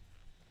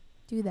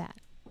 Do that.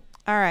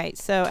 All right.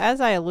 So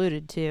as I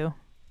alluded to,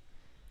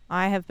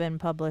 I have been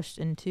published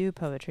in 2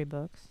 poetry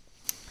books.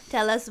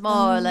 Tell us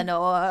more,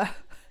 Lenore.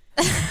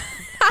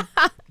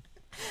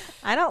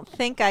 I don't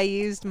think I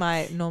used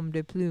my nom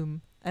de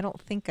plume. I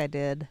don't think I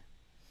did.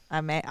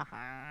 I may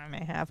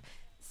have.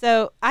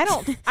 So I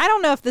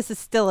don't know if this is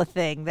still a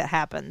thing that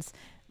happens,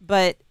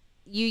 but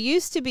you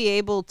used to be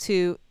able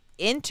to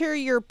enter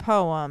your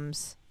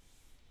poems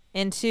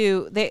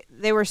into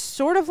they were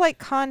sort of like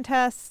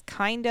contests,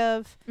 kind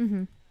of.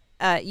 Mm-hmm.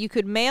 You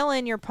could mail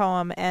in your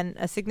poem and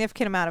a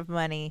significant amount of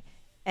money,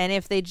 and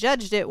if they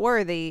judged it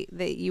worthy,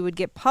 that you would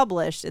get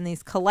published in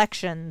these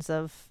collections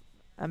of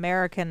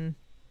American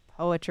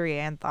poetry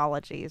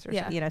anthologies, or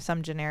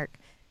some generic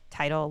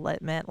title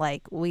that meant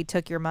like we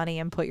took your money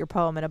and put your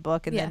poem in a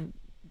book and then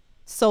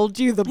sold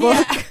you the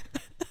book. Yeah.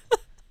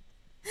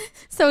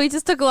 So we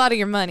just took a lot of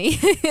your money.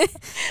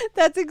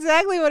 That's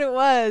exactly what it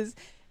was.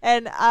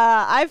 And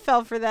I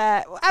fell for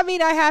that. I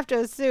mean, I have to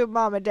assume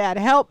mom and dad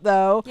helped,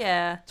 though.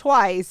 Yeah.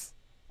 Twice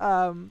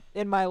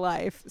in my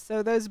life.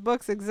 So those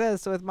books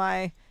exist with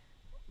my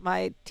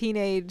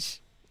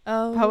teenage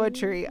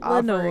poetry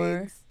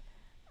offerings.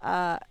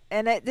 And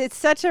it's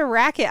such a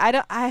racket.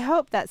 I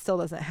hope that still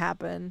doesn't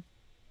happen.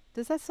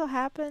 Does that still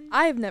happen?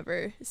 I've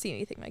never seen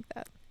anything like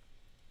that.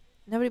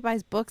 Nobody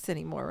buys books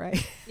anymore,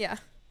 right? Yeah.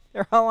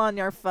 They're all on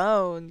your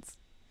phones.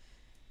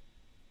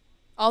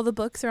 All the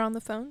books are on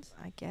the phones?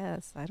 I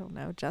guess. I don't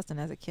know. Justin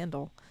has a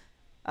Kindle.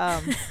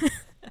 The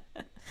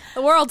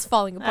world's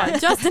falling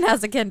apart. Justin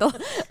has a Kindle.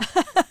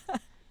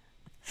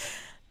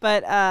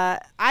 But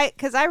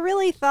because I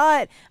really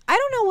thought, I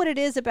don't know what it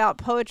is about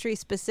poetry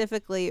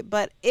specifically,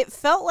 but it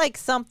felt like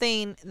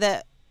something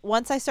that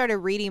once I started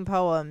reading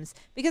poems,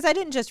 because I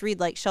didn't just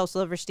read like Shel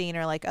Silverstein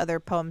or like other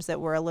poems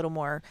that were a little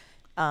more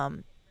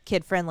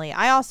kid friendly.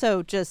 I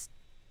also just,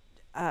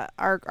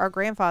 our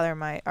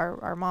grandfather,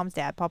 our mom's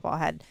dad, Papa,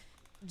 had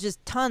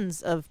just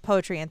tons of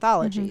poetry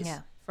anthologies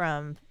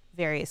from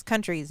various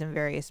countries and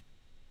various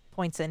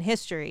points in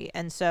history.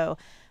 And so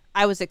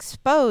I was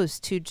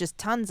exposed to just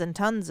tons and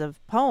tons of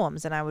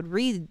poems, and I would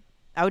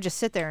just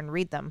sit there and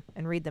read them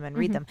and read them and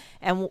read them.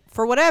 And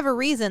for whatever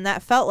reason,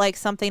 that felt like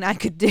something I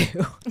could do.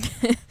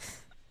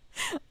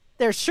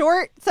 They're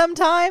short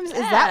sometimes. Is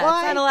that why?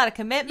 It's not a lot of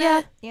commitment.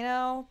 Yeah. You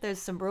know,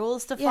 there's some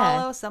rules to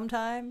follow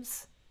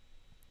sometimes.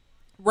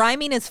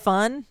 Rhyming is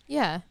fun.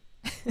 Yeah.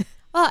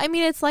 Well, I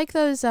mean, it's like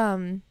those,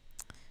 Milk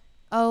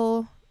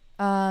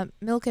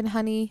and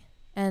Honey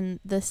and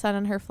The Sun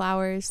and Her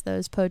Flowers,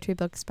 those poetry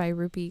books by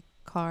Rupi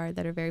Kaur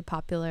that are very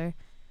popular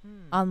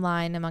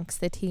online amongst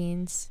the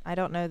teens. I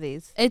don't know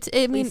these.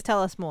 Please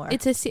tell us more.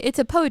 It's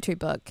a poetry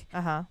book.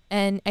 Uh-huh.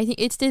 And I think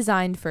it's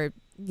designed for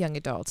young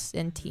adults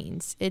and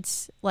teens.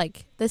 It's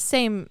like the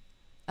same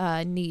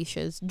niche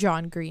as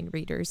John Green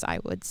readers, I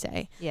would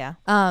say. Yeah.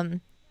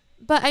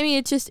 But I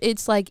mean,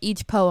 it's like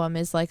each poem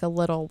is like a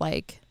little,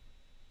 like,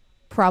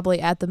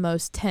 probably at the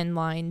most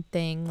 10-line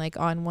thing, like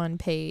on one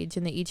page,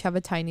 and they each have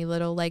a tiny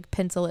little like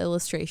pencil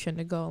illustration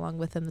to go along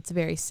with them that's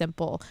very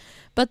simple.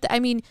 But I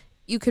mean,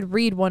 you could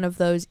read one of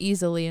those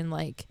easily in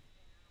like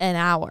an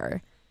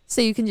hour. So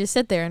you can just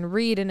sit there and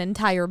read an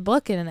entire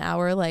book in an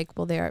hour. Like,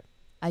 well,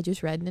 I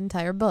just read an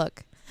entire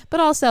book. But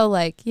also,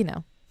 like, you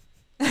know,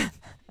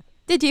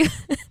 did you?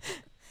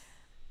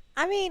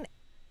 I mean,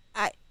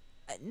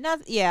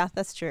 yeah,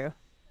 that's true.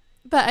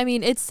 But I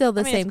mean, it's still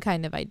the I mean, same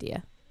kind of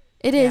idea.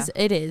 It Yeah.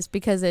 is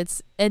because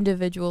it's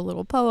individual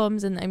little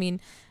poems, and I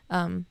mean,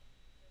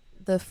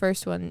 the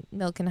first one,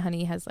 Milk and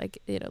Honey, has like,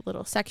 you know,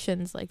 little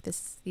sections like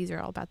this. These are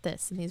all about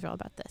this, and these are all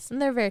about this, and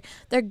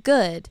they're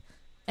good.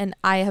 And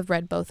I have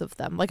read both of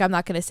them. Like, I'm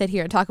not going to sit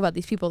here and talk about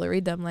these people that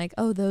read them. Like,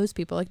 oh, those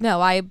people. Like,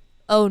 no, I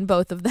own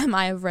both of them.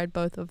 I have read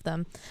both of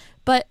them,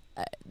 but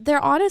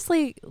they're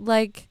honestly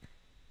like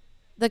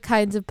the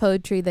kinds of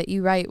poetry that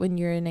you write when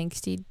you're an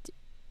angsty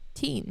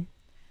teen.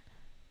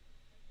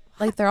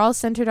 Like, they're all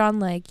centered on,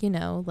 like, you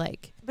know,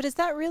 like... But is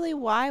that really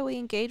why we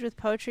engage with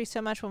poetry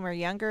so much when we're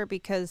younger?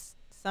 Because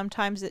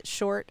sometimes it's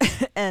short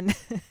and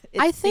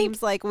I think-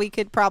 seems like we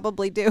could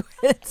probably do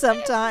it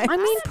sometime. I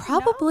mean,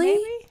 probably.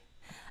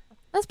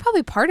 That's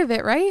probably part of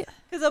it, right?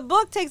 Because a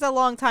book takes a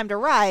long time to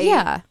write.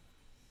 Yeah.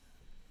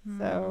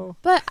 So,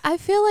 But I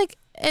feel like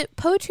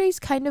poetry's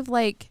kind of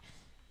like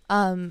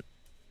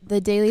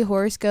the daily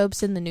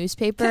horoscopes in the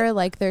newspaper.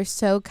 Like, they're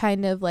so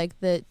kind of like,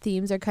 the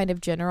themes are kind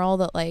of general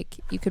that like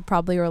you could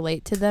probably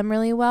relate to them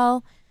really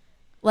well.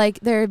 Like,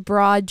 they're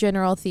broad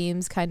general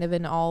themes kind of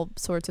in all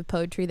sorts of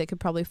poetry that could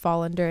probably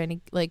fall under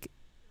any like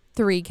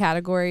 3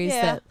 categories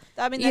yeah. that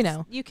I mean, you that's-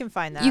 know, you can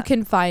find that. you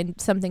can find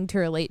something to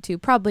relate to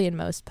probably in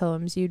most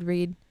poems you'd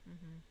read.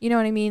 You know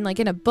what I mean? Like,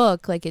 in a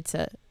book, like, it's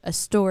a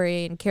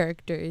story and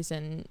characters,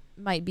 and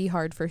might be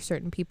hard for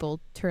certain people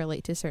to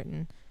relate to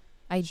certain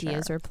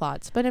ideas Sure. or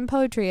plots. But in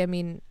poetry, I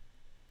mean,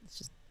 It's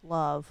just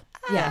love.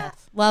 yeah,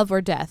 love or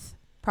death,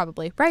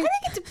 probably, right?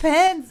 I think it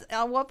depends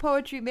on what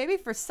poetry. Maybe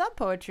for some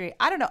poetry,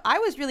 I don't know. I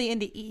was really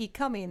into E.E.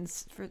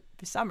 Cummings for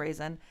some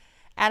reason.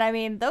 And I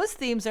mean, those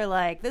themes are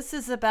like, this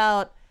is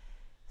about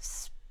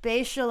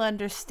spatial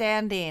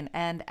understanding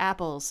and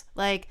apples.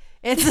 Like,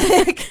 it's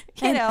like,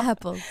 you And know,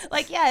 apples.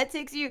 like, yeah, it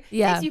takes you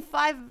Yeah. takes you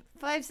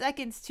five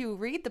seconds to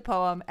read the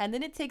poem, and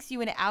then it takes you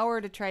an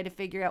hour to try to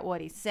figure out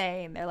what he's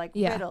saying. They're like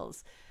Yeah.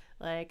 riddles.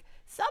 Like,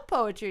 some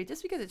poetry,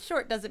 just because it's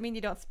short doesn't mean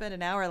you don't spend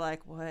an hour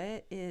like,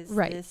 what is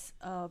Right. this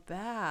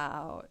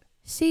about?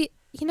 See,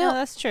 you No, know,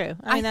 that's true.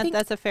 I I mean, think-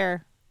 that's a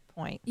fair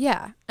point.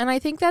 yeah. And I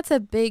think that's a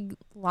big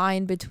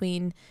line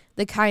between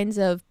the kinds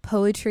of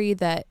poetry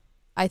that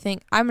I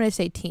think, I'm going to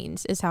say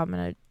teens is how I'm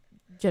going to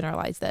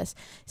generalize this,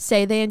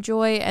 say they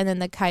enjoy, and then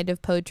the kind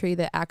of poetry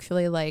that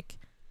actually like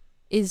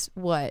is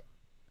what,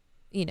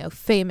 you know,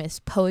 famous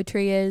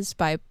poetry is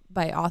by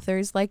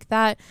authors like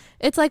that.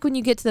 It's like when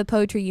you get to the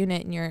poetry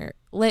unit in your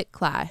lit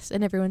class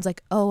and everyone's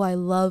like, oh, I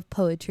love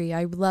poetry,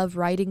 I love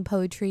writing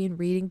poetry and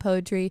reading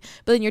poetry,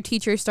 but then your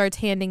teacher starts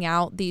handing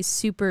out these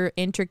super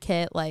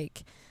intricate,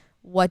 like,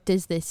 what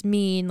does this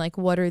mean, like,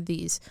 what are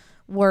these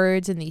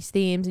words and these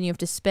themes, and you have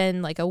to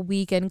spend like a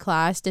week in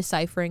class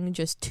deciphering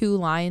just 2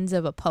 lines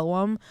of a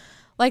poem.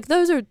 Like,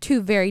 those are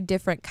 2 very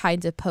different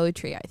kinds of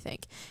poetry, I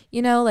think.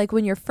 You know, like,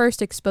 when you're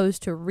first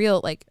exposed to real,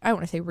 like, I don't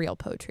want to say real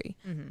poetry,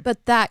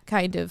 but that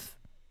kind of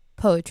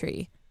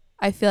poetry,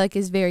 I feel like,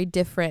 is very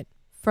different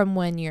from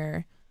when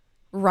you're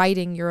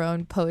writing your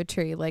own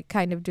poetry, like,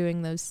 kind of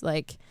doing those,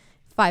 like,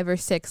 5 or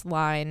 6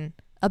 line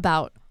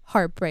about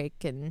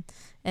heartbreak and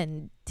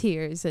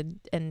tears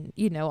and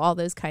you know, all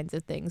those kinds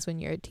of things when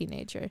you're a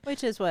teenager.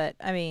 Which is what,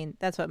 I mean,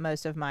 that's what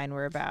most of mine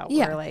were about.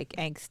 Yeah. Were like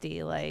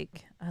angsty,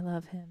 like, I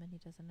love him and he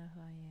doesn't know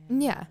who I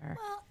am. Yeah. Or,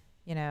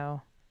 you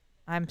know,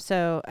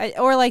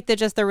 or like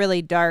the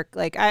really dark,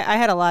 like I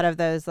had a lot of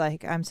those,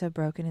 like, I'm so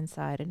broken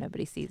inside and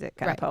nobody sees it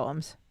kind Right. of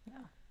poems.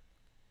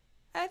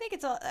 I think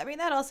it's all. I mean,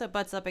 that also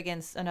butts up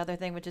against another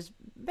thing, which is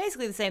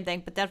basically the same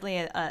thing, but definitely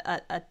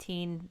a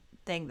teen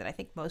thing that I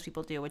think most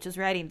people do, which is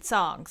writing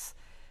songs.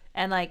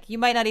 And like, you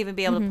might not even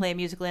be able to play a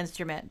musical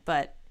instrument,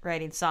 but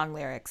writing song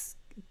lyrics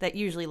that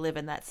usually live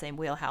in that same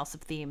wheelhouse of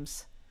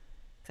themes.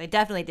 'Cause I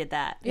definitely did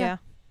that. Yeah.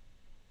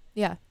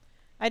 Yeah.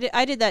 I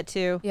did that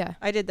too. Yeah.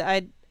 I did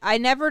that. I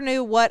never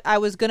knew what I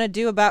was going to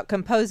do about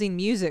composing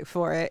music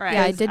for it. Right.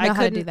 Yeah, I 'cause did know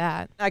how to do couldn't-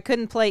 that. I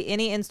couldn't play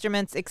any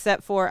instruments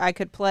except for I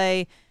could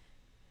play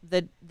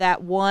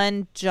that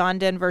one John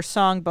Denver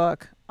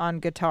songbook on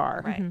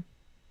guitar. Right. Mhm.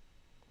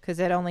 Because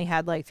it only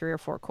had like 3 or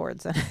 4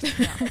 chords in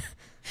it.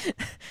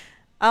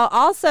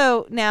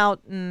 Also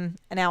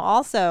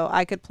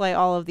I could play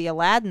all of the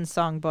Aladdin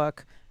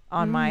songbook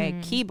on my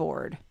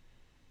keyboard,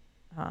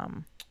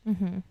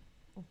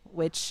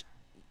 which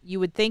you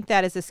would think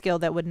that is a skill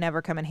that would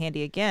never come in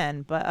handy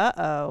again. But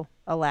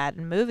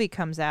Aladdin movie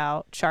comes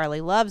out.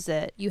 Charlie loves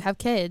it. You have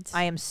kids.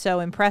 I am so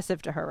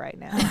impressive to her right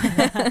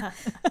now.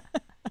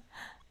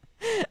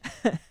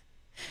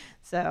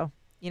 So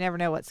you never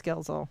know what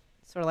skills will,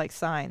 sort of like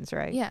signs,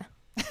 right? Yeah.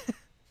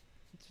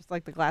 Just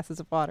like the glasses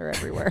of water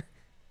everywhere.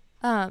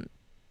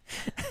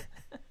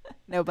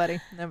 Nobody.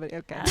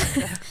 Okay.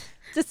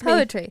 Just me.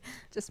 Poetry.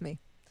 Just me.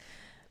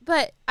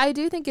 But I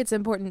do think it's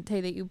important, Tay,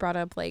 that you brought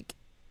up like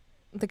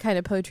the kind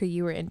of poetry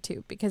you were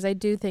into, because I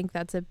do think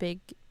that's a big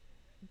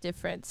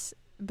difference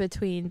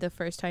between the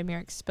first time you're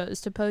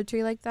exposed to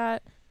poetry like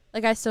that.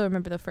 Like, I still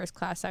remember the first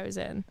class I was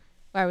in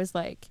where I was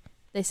like,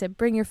 they said,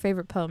 bring your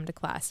favorite poem to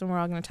class and we're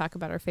all going to talk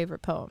about our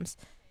favorite poems.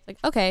 Like,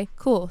 okay,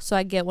 cool. So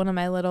I get one of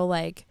my little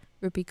like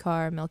Rupi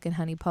Kaur Milk and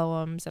Honey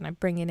poems and I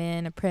bring it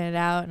in, I print it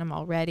out, and I'm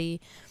all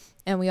ready.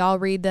 And we all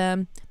read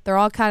them. They're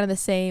all kind of the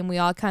same. We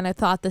all kind of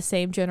thought the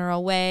same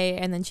general way.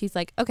 And then she's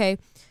like, okay,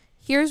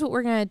 here's what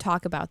we're going to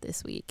talk about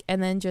this week.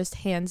 And then just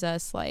hands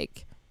us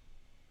like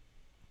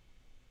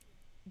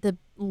the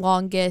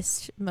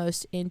longest,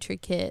 most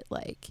intricate,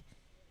 like,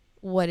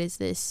 what does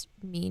this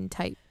mean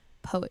type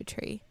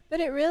poetry. But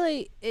it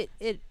really,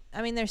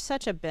 I mean, there's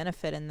such a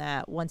benefit in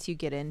that once you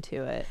get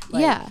into it.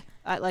 Like, yeah.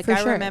 I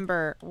sure.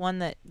 remember one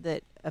that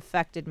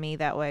affected me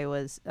that way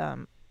was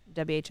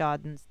W.H.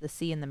 Auden's The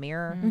Sea in the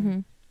Mirror, Mm-hmm.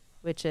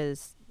 which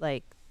is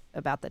like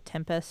about the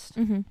Tempest,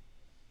 Mm-hmm.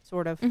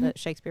 sort of, Mhm. that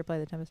Shakespeare play,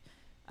 The Tempest.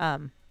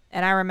 And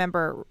I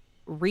remember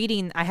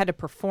reading, I had to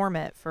perform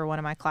it for one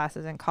of my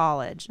classes in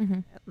college,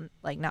 Mm-hmm.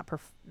 like not,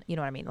 you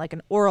know what I mean? Like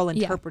an oral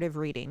Yeah. interpretive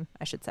reading,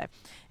 I should say.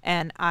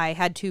 And I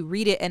had to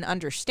read it and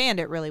understand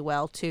it really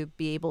well to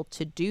be able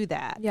to do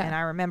that. Yeah. And I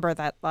remember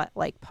that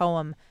like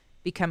poem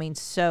becoming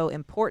so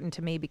important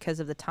to me because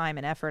of the time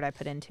and effort I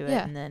put into it.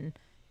 Yeah. And then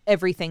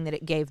everything that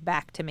it gave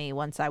back to me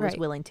once I was Right.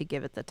 willing to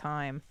give it the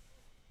time.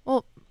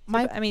 Well,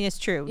 I mean, it's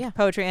true. Yeah.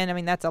 Poetry, and I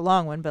mean, that's a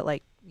long one, but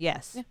like,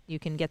 yes, Yeah. you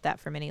can get that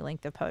from any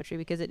length of poetry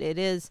because it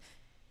is,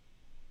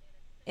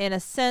 in a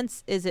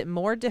sense, is it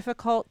more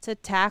difficult to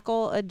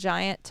tackle a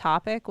giant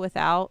topic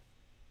without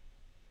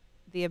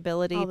the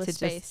ability All the to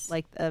space. just,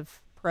 like,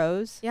 of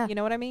prose? Yeah. You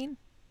know what I mean?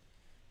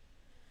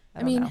 I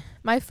don't mean, know.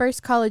 my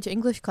first college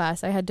English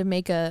class, I had to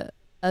make a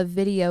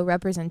video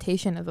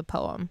representation of a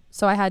poem.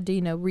 So I had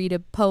to, read a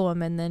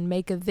poem and then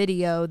make a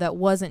video that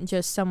wasn't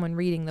just someone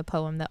reading the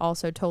poem, that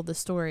also told the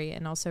story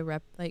and also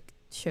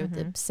showed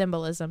the Mhm.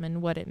 symbolism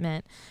and what it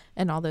meant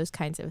and all those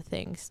kinds of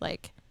things.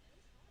 Like,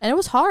 and it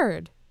was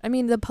hard. I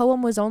mean, the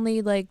poem was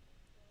only like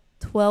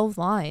 12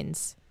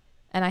 lines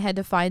and I had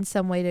to find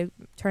some way to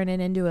turn it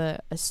into a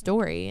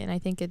story. And I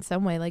think in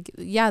some way, like,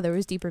 yeah, there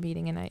was deeper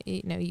meaning, and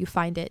you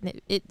find it, and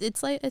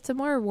it's like, it's a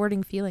more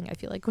rewarding feeling, I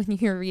feel like, when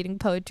you're reading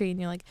poetry and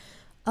you're like,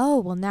 oh,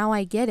 well, now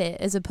I get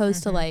it, as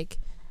opposed to Mhm. like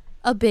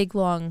a big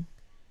long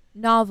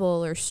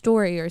novel or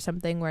story or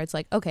something where it's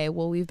like, okay,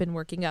 well, we've been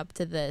working up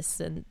to this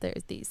and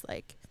there's these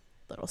like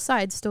little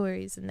side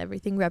stories and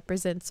everything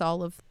represents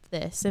all of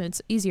this, and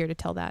it's easier to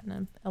tell that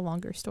in a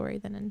longer story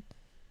than in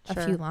a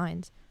few Sure.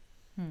 lines.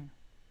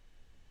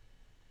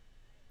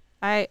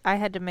 I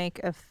had to make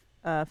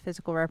a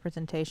physical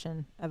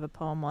representation of a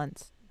poem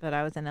once, but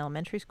I was in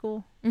elementary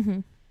school. Mm-hmm.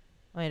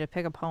 We had to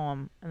pick a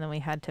poem, and then we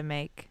had to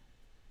make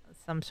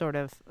some sort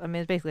of, I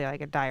mean, it's basically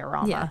like a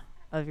diorama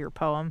of your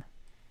poem.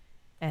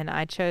 And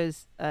I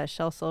chose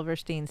Shel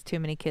Silverstein's Too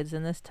Many Kids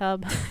in This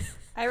Tub.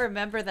 I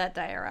remember that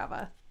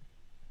diorama.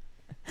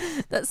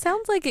 That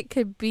sounds like it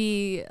could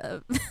be.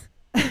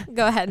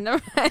 Go ahead.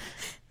 Never mind.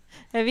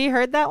 Have you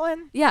heard that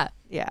one? Yeah.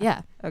 Yeah.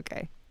 Yeah.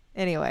 Okay.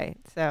 Anyway,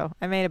 so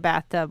I made a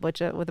bathtub with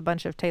a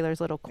bunch of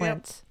Taylor's Little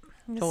Quints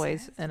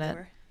toys in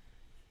it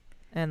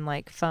and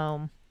like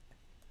foam.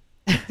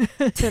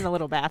 It's in a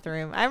little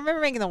bathroom. I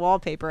remember making the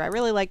wallpaper. I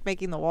really liked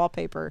making the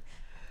wallpaper.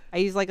 I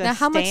used like a Now,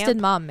 how much stamp.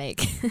 did Mom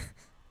make?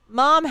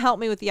 Mom helped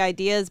me with the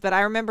ideas, but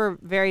I remember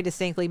very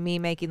distinctly me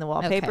making the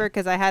wallpaper Okay.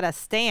 because I had a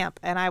stamp,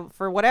 and I,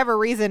 for whatever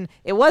reason,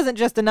 it wasn't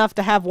just enough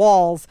to have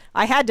walls.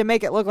 I had to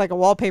make it look like a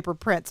wallpaper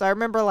print. So I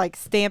remember like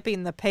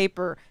stamping the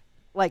paper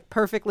like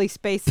perfectly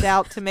spaced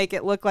out to make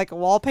it look like a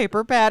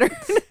wallpaper pattern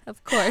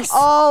Of course.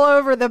 all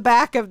over the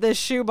back of this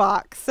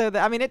shoebox. So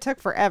that, I mean, it took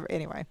forever.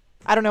 Anyway,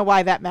 I don't know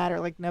why that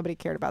mattered. Like, nobody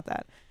cared about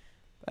that.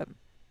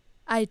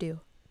 I do.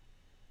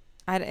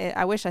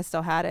 I wish I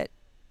still had it.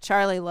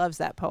 Charlie loves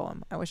that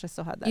poem. I wish I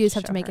still had that. You just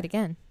have to show make her. it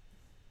again.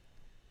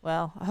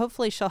 Well,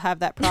 hopefully she'll have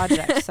that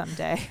project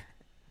someday.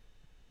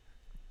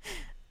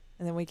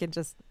 And then we can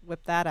just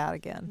whip that out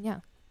again. Yeah.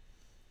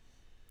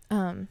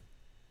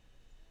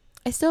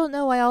 I still don't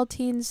know why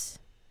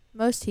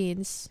most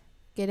teens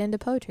get into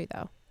poetry,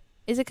 though.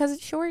 Is it because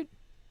it's short?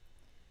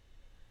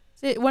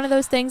 Is it one of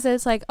those things that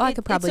it's like, oh, I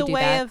could probably do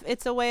that?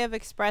 It's a way of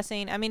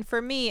expressing. I mean,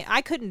 for me,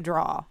 I couldn't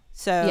draw.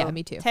 So Yeah,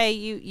 me too. Tay,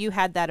 you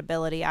had that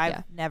ability. I've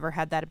Yeah. never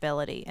had that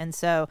ability. And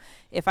so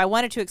if I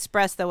wanted to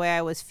express the way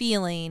I was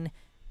feeling,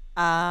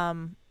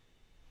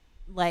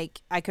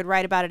 like I could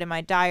write about it in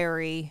my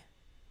diary,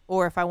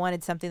 or if I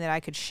wanted something that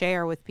I could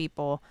share with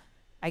people,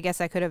 I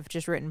guess I could have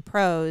just written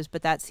prose,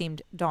 but that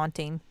seemed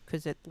daunting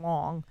because it's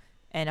long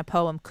and a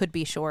poem could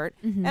be short.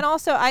 Mhm. And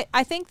also,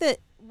 I think that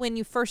when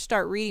you first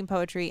start reading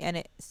poetry, and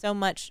it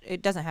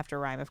doesn't have to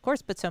rhyme, of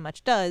course, but so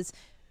much does,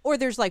 or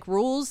there's like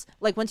rules.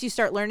 Like once you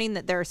start learning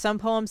that there are some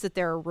poems that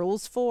there are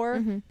rules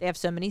for, they have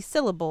so many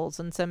syllables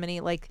and so many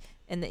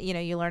and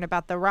you learn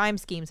about the rhyme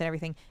schemes and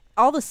everything.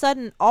 All of a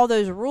sudden, all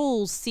those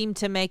rules seem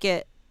to make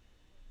it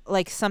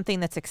like something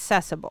that's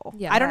accessible.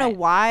 Yeah, I don't know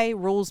why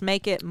rules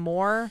make it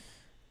more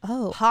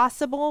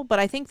possible, but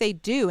I think they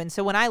do. And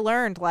so when I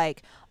learned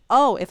like,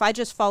 oh, if I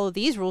just follow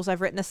these rules,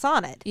 I've written a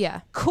sonnet.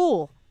 Yeah.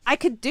 Cool. I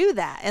could do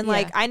that. And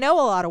like, I know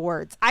a lot of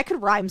words. I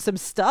could rhyme some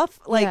stuff.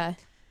 Like,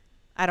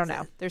 I don't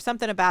know. There's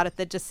something about it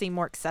that just seemed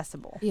more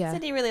accessible. Yeah.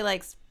 Sydney really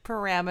likes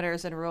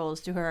parameters and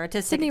rules to her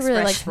artistic Sydney expressions.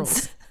 really likes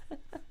rules.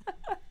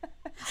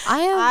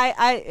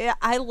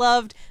 I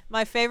loved,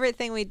 my favorite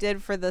thing we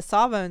did for the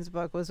Sawbones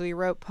book was we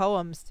wrote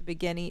poems to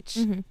begin each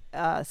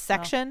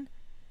section,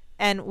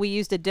 and we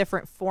used a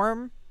different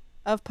form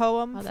of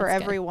poem for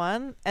every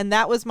one. And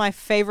that was my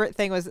favorite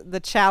thing, was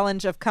the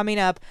challenge of coming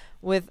up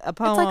with a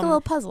poem. It's like a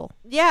little puzzle.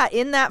 Yeah,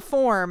 in that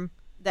form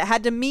that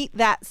had to meet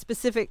that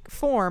specific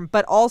form,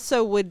 but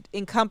also would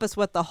encompass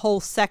what the whole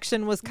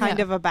section was kind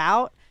of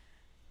about.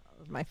 That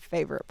was my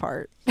favorite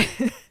part.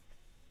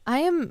 I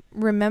am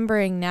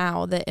remembering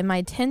now that in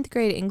my 10th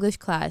grade English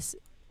class,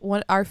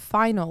 what our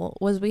final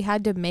was, we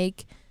had to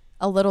make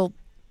a little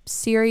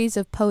series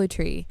of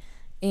poetry,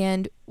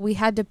 and we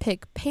had to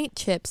pick paint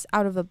chips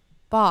out of a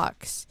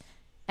box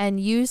and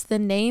use the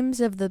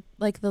names of the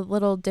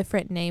little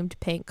different named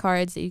paint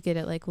cards that you get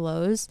at like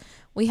Lowe's.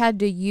 We had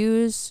to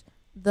use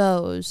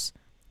those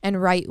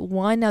and write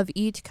one of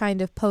each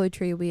kind of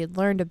poetry we had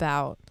learned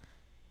about,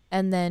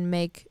 and then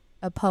make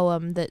a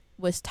poem that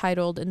was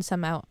titled and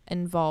somehow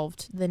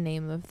involved the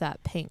name of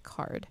that paint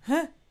card.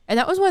 And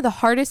that was one of the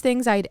hardest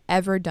things I'd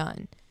ever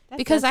done,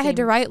 because I had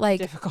to write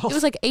difficult. It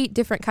was like 8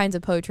 different kinds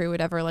of poetry,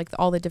 whatever, like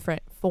all the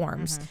different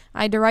forms.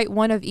 I had to write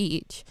one of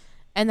each,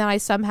 and then I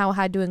somehow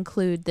had to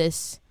include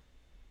this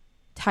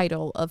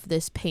title of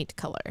this paint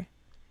color.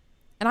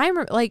 And I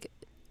remember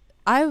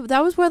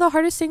that was one of the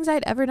hardest things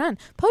I'd ever done.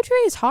 Poetry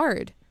is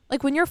hard.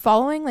 Like when you're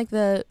following like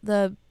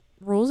the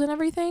rules and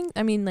everything,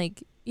 I mean,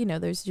 like,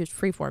 there's just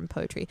freeform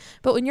poetry.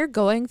 But when you're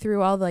going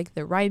through all like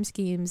the rhyme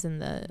schemes and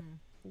the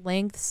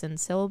lengths and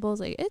syllables,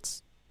 like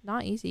it's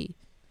not easy.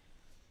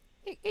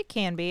 It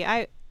can be.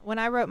 When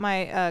I wrote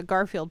my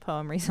Garfield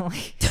poem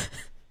recently.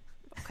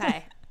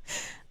 Okay.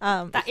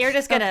 You're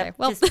just gonna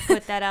just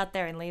put that out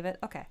there and leave it.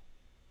 Okay.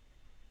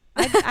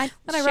 I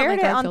shared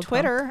it on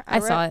Twitter. Poem, I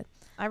saw it.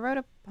 I wrote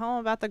a poem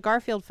about the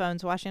Garfield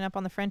phones washing up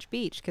on the French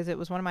beach because it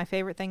was one of my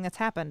favorite things that's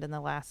happened in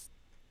the last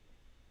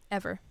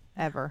ever.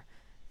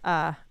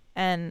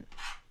 And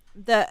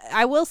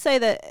I will say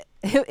that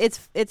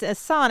it's a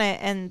sonnet,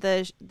 and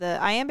the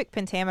iambic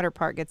pentameter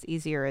part gets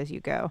easier as you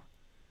go.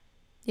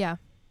 Yeah.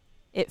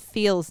 It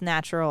feels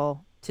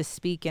natural to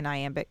speak in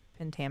iambic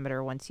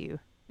pentameter once you,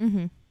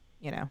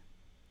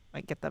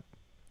 like get the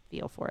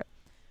feel for it.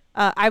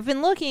 I've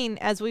been looking,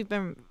 as we've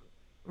been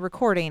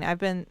recording, I've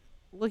been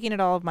looking at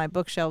all of my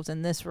bookshelves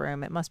in this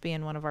room. It must be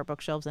in one of our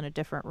bookshelves in a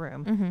different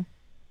room.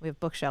 We have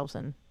bookshelves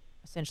in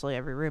essentially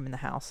every room in the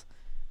house.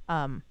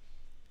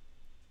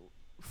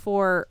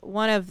 For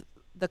one of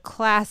the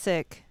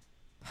classic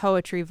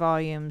poetry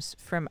volumes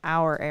from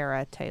our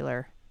era,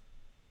 Taylor,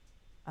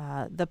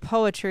 the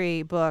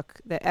poetry book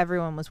that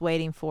everyone was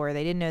waiting for,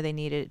 they didn't know they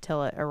needed it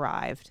till it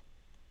arrived,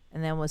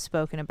 and then was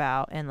spoken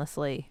about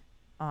endlessly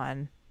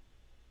on,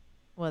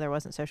 well, there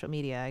wasn't social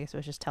media, I guess it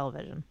was just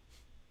television.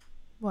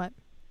 What?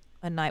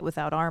 A Night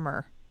Without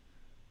Armor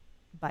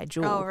by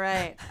Jewel. Oh,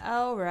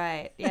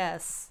 right.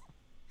 Yes.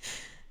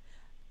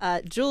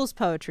 Jewel's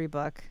poetry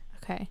book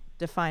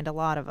defined a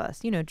lot of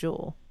us. You know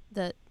Jewel.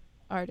 The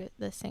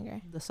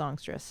singer. The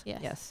songstress.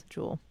 Yes.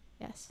 Jewel.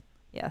 Yes.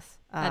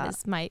 That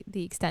is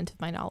the extent of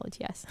my knowledge,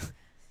 yes.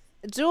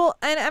 Jewel,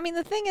 and I mean,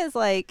 the thing is,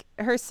 like,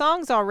 her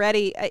songs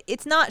already,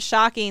 it's not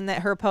shocking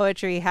that her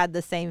poetry had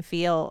the same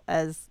feel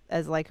as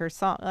like her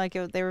song. Like,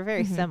 they were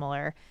very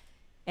similar,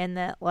 and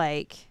that,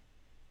 like,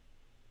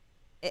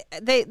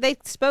 they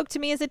spoke to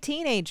me as a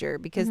teenager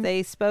because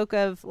they spoke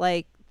of,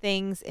 like,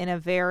 things in a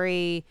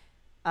very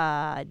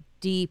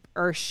deep,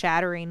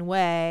 earth-shattering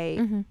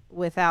way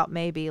without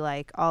maybe,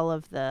 like, all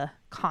of the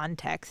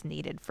context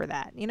needed for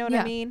that. You know what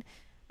I mean?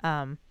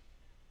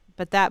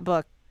 But that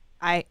book,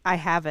 I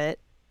have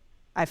it.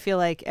 I feel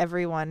like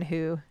everyone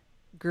who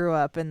grew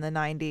up in the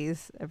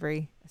 90s,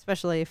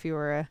 especially if you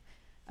were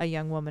a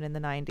young woman in the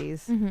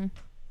 90s,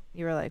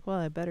 you were like, well,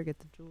 I better get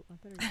the Jewel.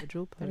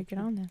 Better get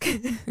on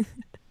that.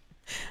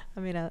 I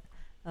mean, I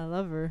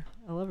love her.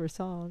 I love her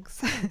songs.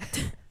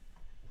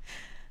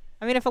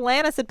 I mean, if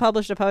Alanis had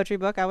published a poetry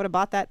book, I would have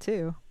bought that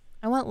too.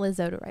 I want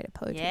Lizzo to write a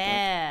poetry book.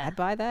 I'd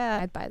buy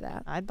that. I'd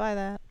buy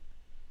that.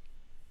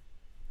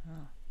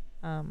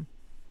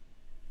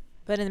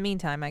 But in the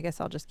meantime, I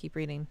guess I'll just keep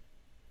reading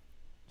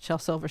Shel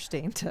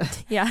Silverstein to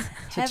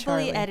heavily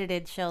Charlie.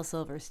 edited Shel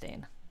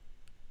Silverstein.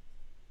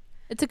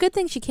 It's a good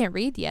thing she can't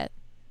read yet.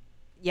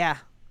 Yeah.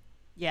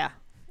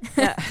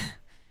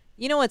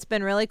 You know what's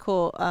been really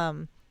cool?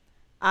 When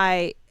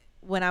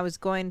I was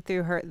going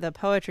through the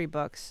poetry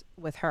books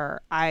with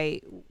her,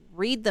 I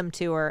read them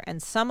to her,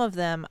 and some of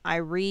them I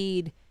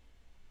read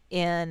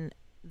in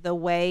the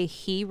way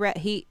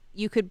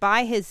you could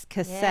buy his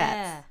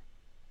cassettes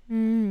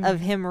of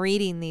him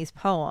reading these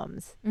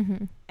poems.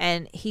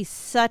 And he's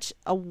such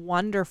a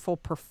wonderful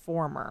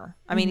performer.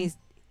 I mean,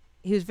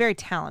 he was very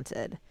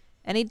talented,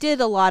 and he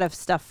did a lot of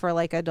stuff for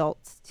like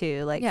adults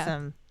too, like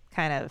some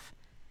kind of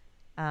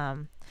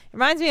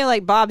reminds me of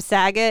like Bob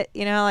Saget.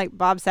 You know, like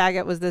Bob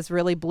Saget was this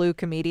really blue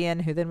comedian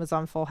who then was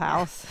on Full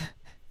House.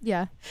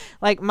 Yeah.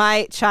 Like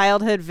my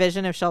childhood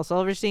vision of Shel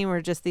Silverstein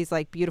were just these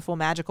like beautiful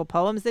magical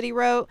poems that he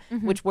wrote,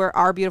 which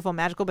are beautiful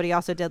magical, but he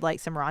also did like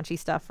some raunchy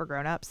stuff for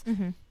grown-ups.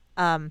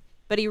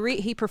 But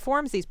he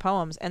performs these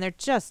poems and they're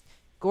just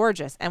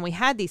gorgeous. And we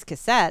had these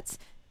cassettes,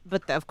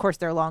 but of course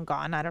they're long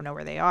gone. I don't know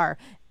where they are.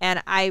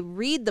 And I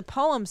read the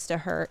poems to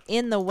her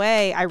in the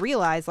way I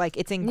realize like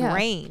it's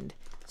ingrained.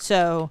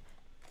 So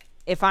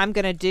if I'm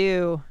going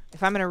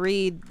to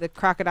read The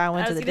Crocodile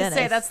Went to the Dentist. I was going to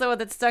say, that's the one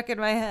that stuck in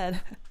my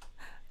head.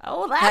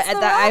 Oh, that's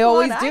the I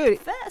always do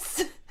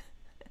it.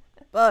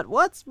 But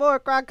what's more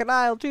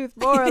crocodile tooth,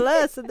 more or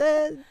less? And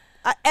then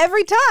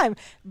every time.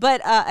 But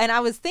and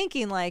I was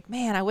thinking like,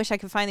 man, I wish I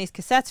could find these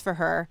cassettes for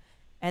her.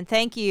 And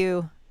thank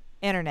you,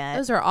 internet.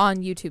 Those are on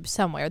YouTube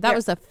somewhere. That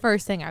was the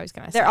first thing I was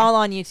going to say. They're all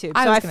on YouTube.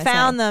 So I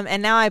found them,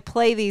 and now I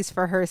play these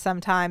for her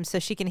sometimes so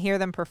she can hear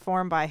them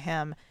performed by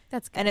him.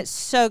 That's good. And it's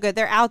so good.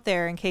 They're out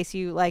there in case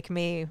you, like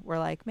me, were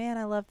like, man,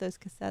 I love those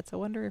cassettes. I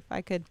wonder if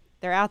I could.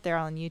 They're out there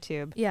on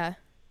YouTube. Yeah.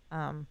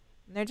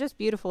 They're just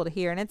beautiful to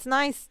hear. And it's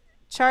nice.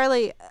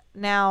 Charlie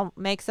now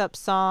makes up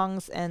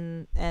songs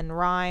and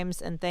rhymes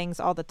and things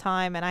all the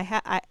time. And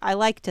I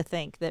like to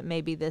think that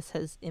maybe this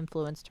has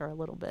influenced her a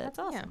little bit. That's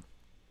awesome.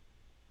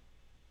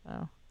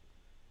 Yeah.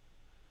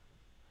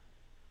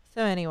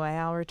 So anyway,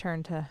 I'll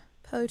return to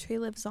Poetry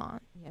lives on.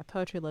 Yeah,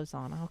 poetry lives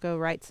on. I'll go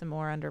write some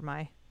more under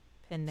my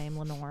pen name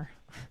Lenore.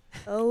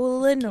 Oh,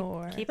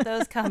 Lenore. Keep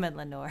those coming,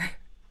 Lenore.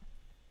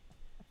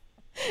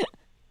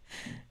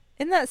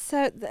 Isn't that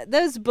so?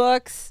 Those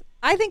books.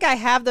 I think I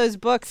have those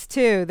books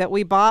too that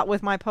we bought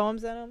with my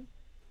poems in them.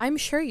 I'm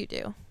sure you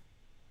do.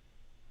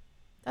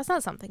 That's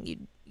not something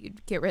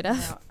you'd get rid of.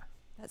 No.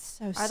 That's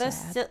so Are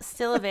sad. those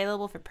still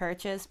available for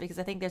purchase? Because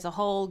I think there's a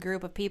whole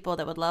group of people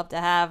that would love to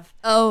have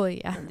Oh,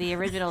 yeah. the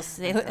original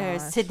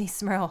Sydney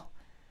Smurl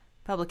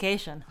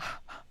publication.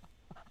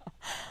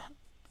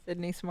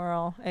 Sydney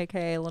Smurl,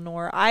 aka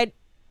Lenore. I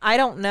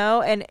don't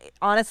know, and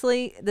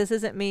honestly, this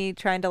isn't me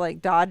trying to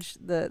like dodge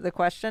the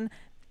question.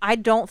 I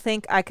don't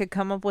think I could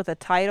come up with a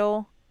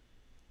title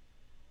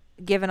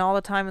given all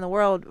the time in the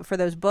world for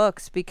those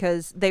books,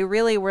 because they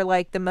really were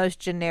like the most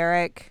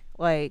generic,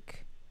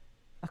 like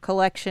a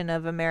collection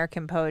of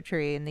American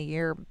poetry in the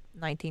year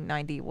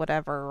 1990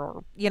 whatever,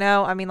 or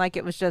I mean, like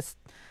it was just,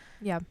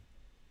 Yeah.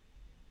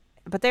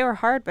 but they were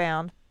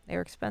hardbound. They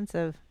were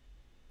expensive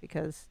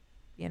because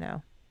it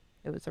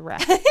was a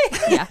wrap.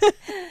 Yeah.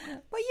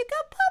 But you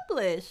got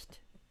published.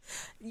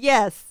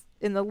 Yes,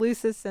 in the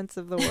loosest sense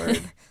of the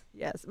word.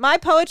 Yes, my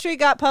poetry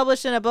got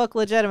published in a book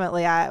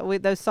legitimately.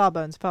 With those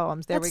Sawbones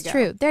poems. There we go. That's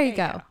true. There you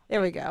go.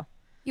 There we go.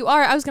 You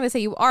are. I was going to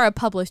say you are a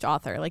published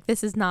author. Like,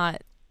 this is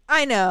not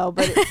I know,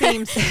 but it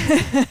seems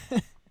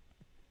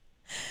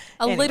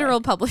a literal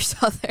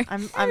published author.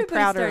 I'm Everybody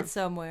prouder. starts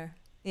somewhere.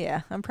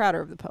 Yeah, I'm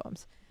prouder of the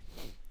poems.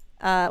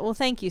 Well,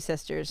 thank you,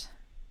 sisters.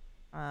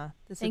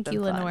 Thank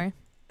you, Lenore.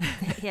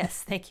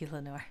 Yes, thank you,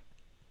 Lenore.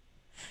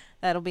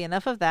 That'll be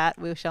enough of that.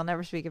 We shall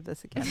never speak of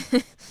this again.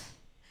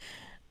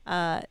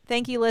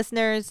 Thank you,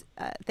 listeners.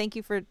 Thank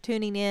you for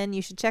tuning in.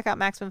 You should check out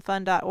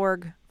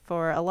MaximumFun.org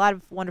for a lot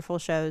of wonderful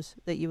shows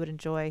that you would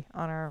enjoy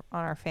on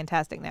our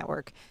fantastic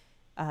network.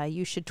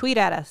 You should tweet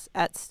at us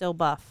at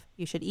StillBuff.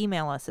 You should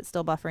email us at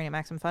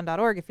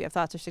stillbuffering@MaximumFun.org if you have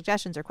thoughts or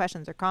suggestions or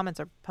questions or comments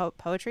or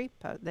poetry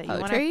that you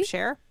want to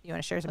share. You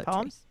want to share some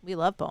poems? We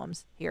love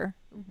poems here,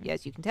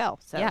 as you can tell.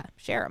 So yeah,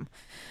 share them.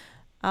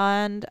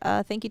 And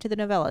thank you to the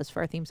Novellas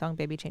for our theme song,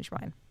 Baby Changed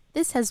Mine.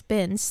 This has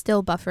been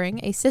Still Buffering,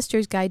 a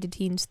sister's guide to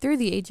teens through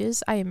the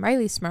ages. I am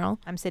Riley Smurl.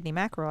 I'm Sydney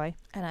McRoy.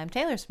 And I'm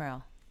Taylor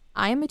Smurl.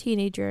 I am a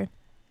teenager.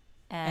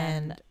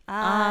 And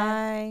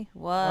I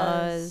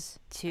was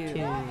too.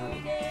 There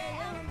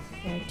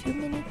are too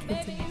many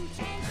kids in this.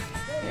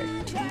 There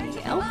are too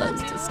many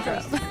elbows to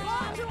scrub.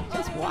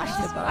 Just wash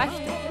the Wash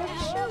it.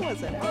 Sure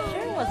wasn't it?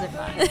 Sure wasn't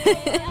fun.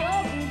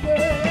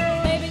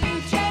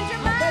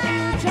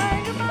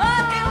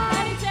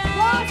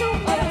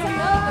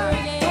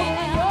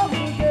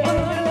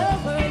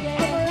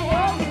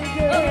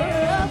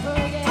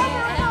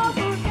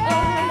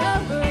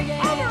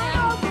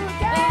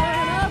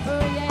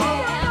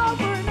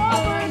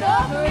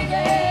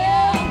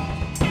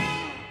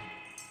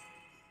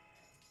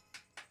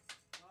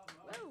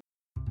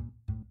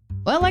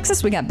 Well,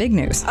 Alexis, we got big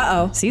news.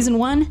 Uh-oh. Season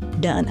 1,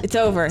 done. It's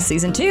over.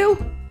 Season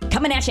 2,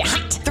 coming at you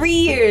hot. 3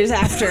 years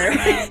after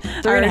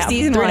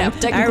season 1.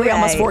 Technically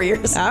almost 4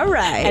 years. All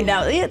right. And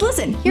now,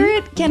 listen, here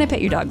at Can I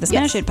Pet Your Dog, the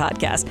Smash Hit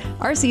podcast,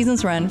 our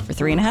seasons run for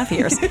 3.5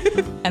 years.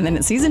 And then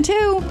in season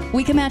 2,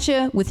 we come at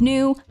you with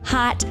new,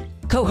 hot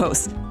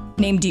co-hosts.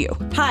 named you.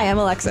 Hi, I'm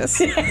Alexis.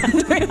 We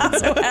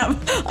also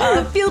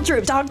have Field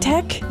trip, dog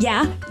tech,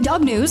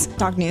 dog news,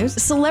 dog news.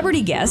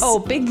 celebrity guests. Oh,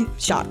 big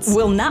shots.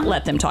 We'll not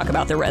let them talk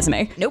about their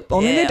resume. Nope,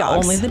 only the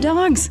dogs. Only the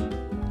dogs.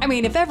 I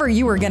mean, if ever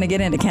you were going to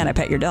get into Can I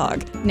Pet Your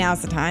Dog,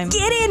 Now's the time.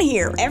 get in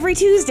here Every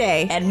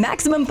Tuesday. at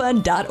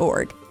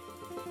MaximumFun.org.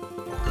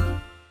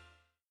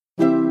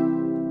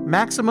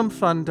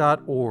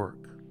 MaximumFun.org.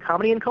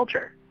 Comedy and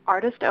culture.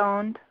 Artist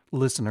owned.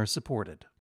 Listener supported.